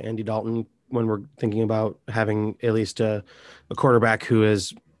Andy Dalton, when we're thinking about having at least a quarterback who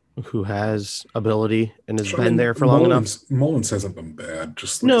has ability and has been there for long enough. Mullins hasn't been bad.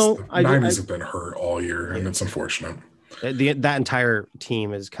 Just no, the Niners have been hurt all year, and it's unfortunate. That entire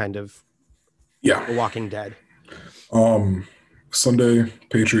team is kind of a walking dead. Sunday,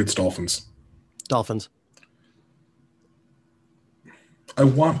 Patriots, Dolphins. Dolphins. I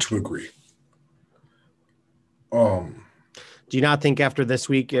want to agree. Do you not think after this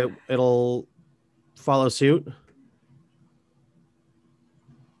week it'll follow suit?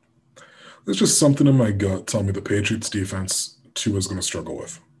 There's just something in my gut telling me the Patriots defense Tua is going to struggle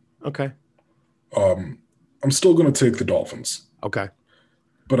with. Okay. I'm still going to take the Dolphins. Okay.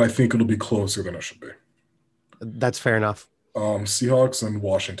 But I think it'll be closer than it should be. That's fair enough. Seahawks and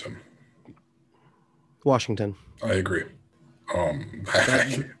Washington. Washington. I agree.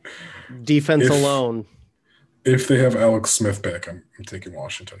 Defense alone. If they have Alex Smith back, I'm taking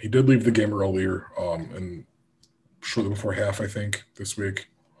Washington. He did leave the game earlier, and shortly before half, I think, this week.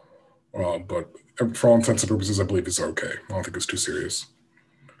 But for all intents and purposes, I believe he's okay. I don't think it's too serious.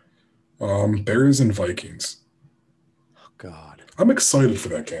 Bears and Vikings. Oh, God. I'm excited for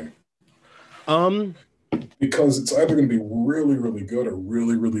that game. Because it's either going to be really, really good or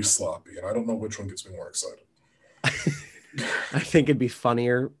really, really sloppy, and I don't know which one gets me more excited. I think it'd be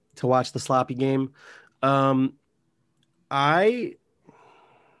funnier to watch the sloppy game. I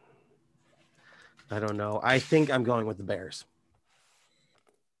don't know. I think I'm going with the Bears.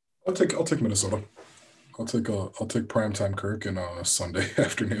 I'll take Minnesota. I'll take primetime Kirk and a Sunday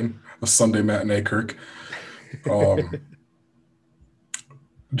afternoon, a Sunday matinee Kirk.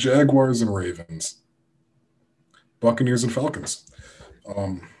 Jaguars and Ravens. Buccaneers and Falcons.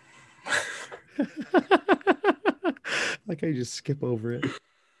 Like I just skip over it.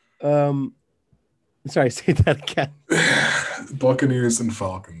 Sorry, say that again. Buccaneers and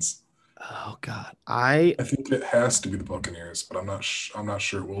Falcons. Oh God, I think it has to be the Buccaneers, but I'm not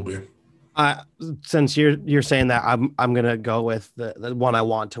sure it will be. Since you're saying that, I'm gonna go with the one I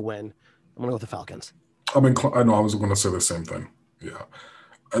want to win. I'm gonna go with the Falcons. I know I was going to say the same thing. Yeah,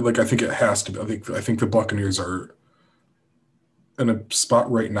 I think it has to be. I think the Buccaneers are in a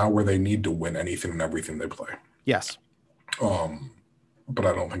spot right now where they need to win anything and everything they play. Yes. But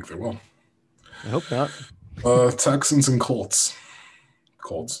I don't think they will. I hope not. Texans and Colts.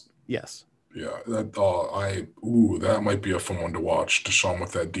 Colts. Yes. Yeah. That might be a fun one to watch. Deshaun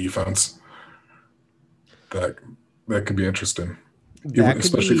with that defense. That could be interesting.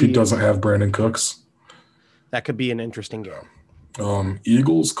 Especially if he doesn't have Brandon Cooks. That could be an interesting game.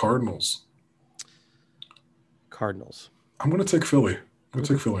 Eagles, Cardinals. Cardinals. I'm going to take Philly. I'm going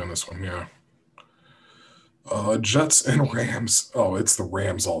to take Philly on this one, yeah. Jets and Rams. Oh, it's the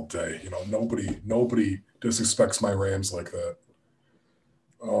Rams all day. Nobody disrespects my Rams like that.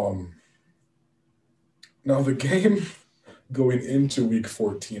 Now the game going into week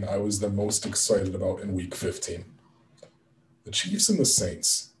 14, I was the most excited about in week 15. The Chiefs and the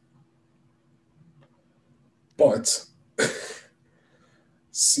Saints. But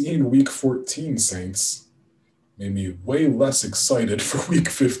seeing week 14 Saints made me way less excited for week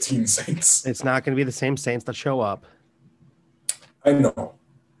 15 Saints. It's not going to be the same Saints that show up. I know.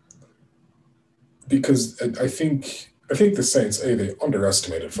 Because I think the Saints, they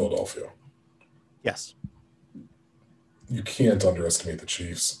underestimated Philadelphia. Yes. You can't underestimate the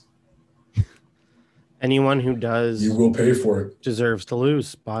Chiefs. Anyone who does, you will pay for it. Deserves to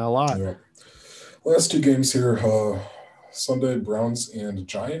lose by a lot. Yeah. Last two games here, Sunday, Browns and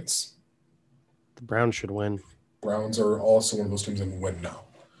Giants. The Browns should win. Browns are also one of those teams that win now.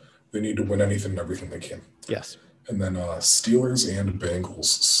 They need to win anything and everything they can. Yes. And then Steelers and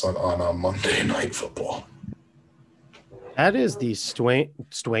Bengals on Monday Night Football. That is the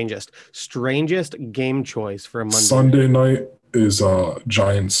strangest game choice for a Monday. Sunday night is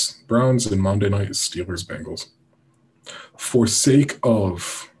Giants Browns, and Monday night is Steelers Bengals. For sake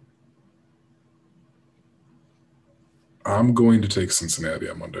of, I'm going to take Cincinnati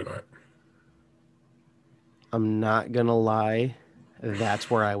on Monday night. I'm not gonna lie, that's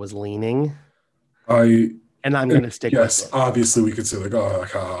where I was leaning. And I'm going to stick with it. Yes, obviously we could say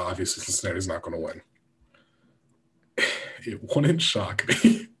obviously Cincinnati's not going to win. It wouldn't shock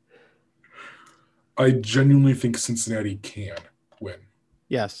me. I genuinely think Cincinnati can win.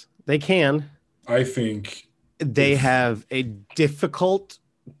 Yes, they can. I think they have a difficult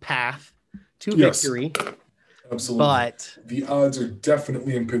path to victory. Absolutely. But the odds are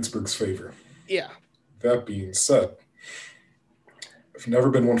definitely in Pittsburgh's favor. Yeah. That being said, I've never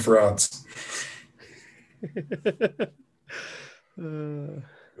been one for odds.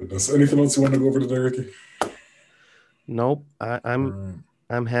 Goodness. Anything else you want to go over today, Ricky? Nope. I'm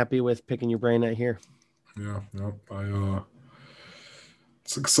happy with picking your brain out here. Yeah.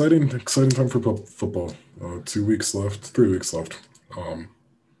 It's exciting time for football. 3 weeks left.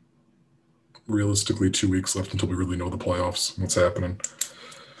 Realistically, 2 weeks left until we really know the playoffs, what's happening.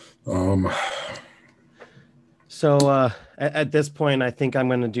 So at this point, I think I'm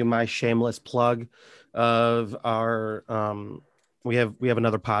going to do my shameless plug of our we have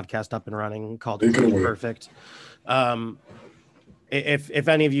another podcast up and running called Perfect. If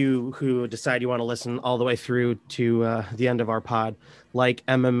any of you who decide you want to listen all the way through to the end of our pod, like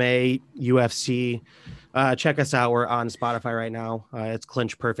MMA, UFC, check us out. We're on Spotify right now. It's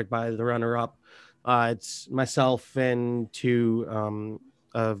Clinch Perfect by The Runner Up. It's myself and two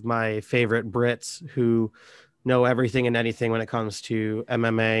of my favorite Brits who know everything and anything when it comes to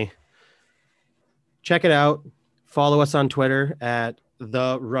MMA. Check it out. Follow us on Twitter at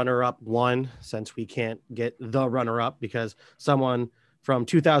The Runner Up 1, since we can't get The Runner Up because someone from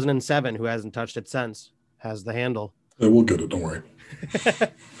 2007 who hasn't touched it since has the handle. Yeah, we'll get it. Don't worry.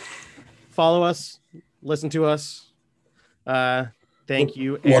 Follow us. Listen to us. Thank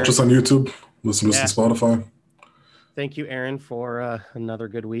you, Aaron. Watch us on YouTube. Listen to us on Spotify. Thank you, Aaron, for another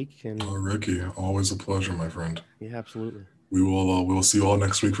good week. And Ricky, always a pleasure, my friend. Yeah, absolutely. We will see you all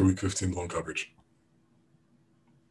next week for Week 15 blown coverage.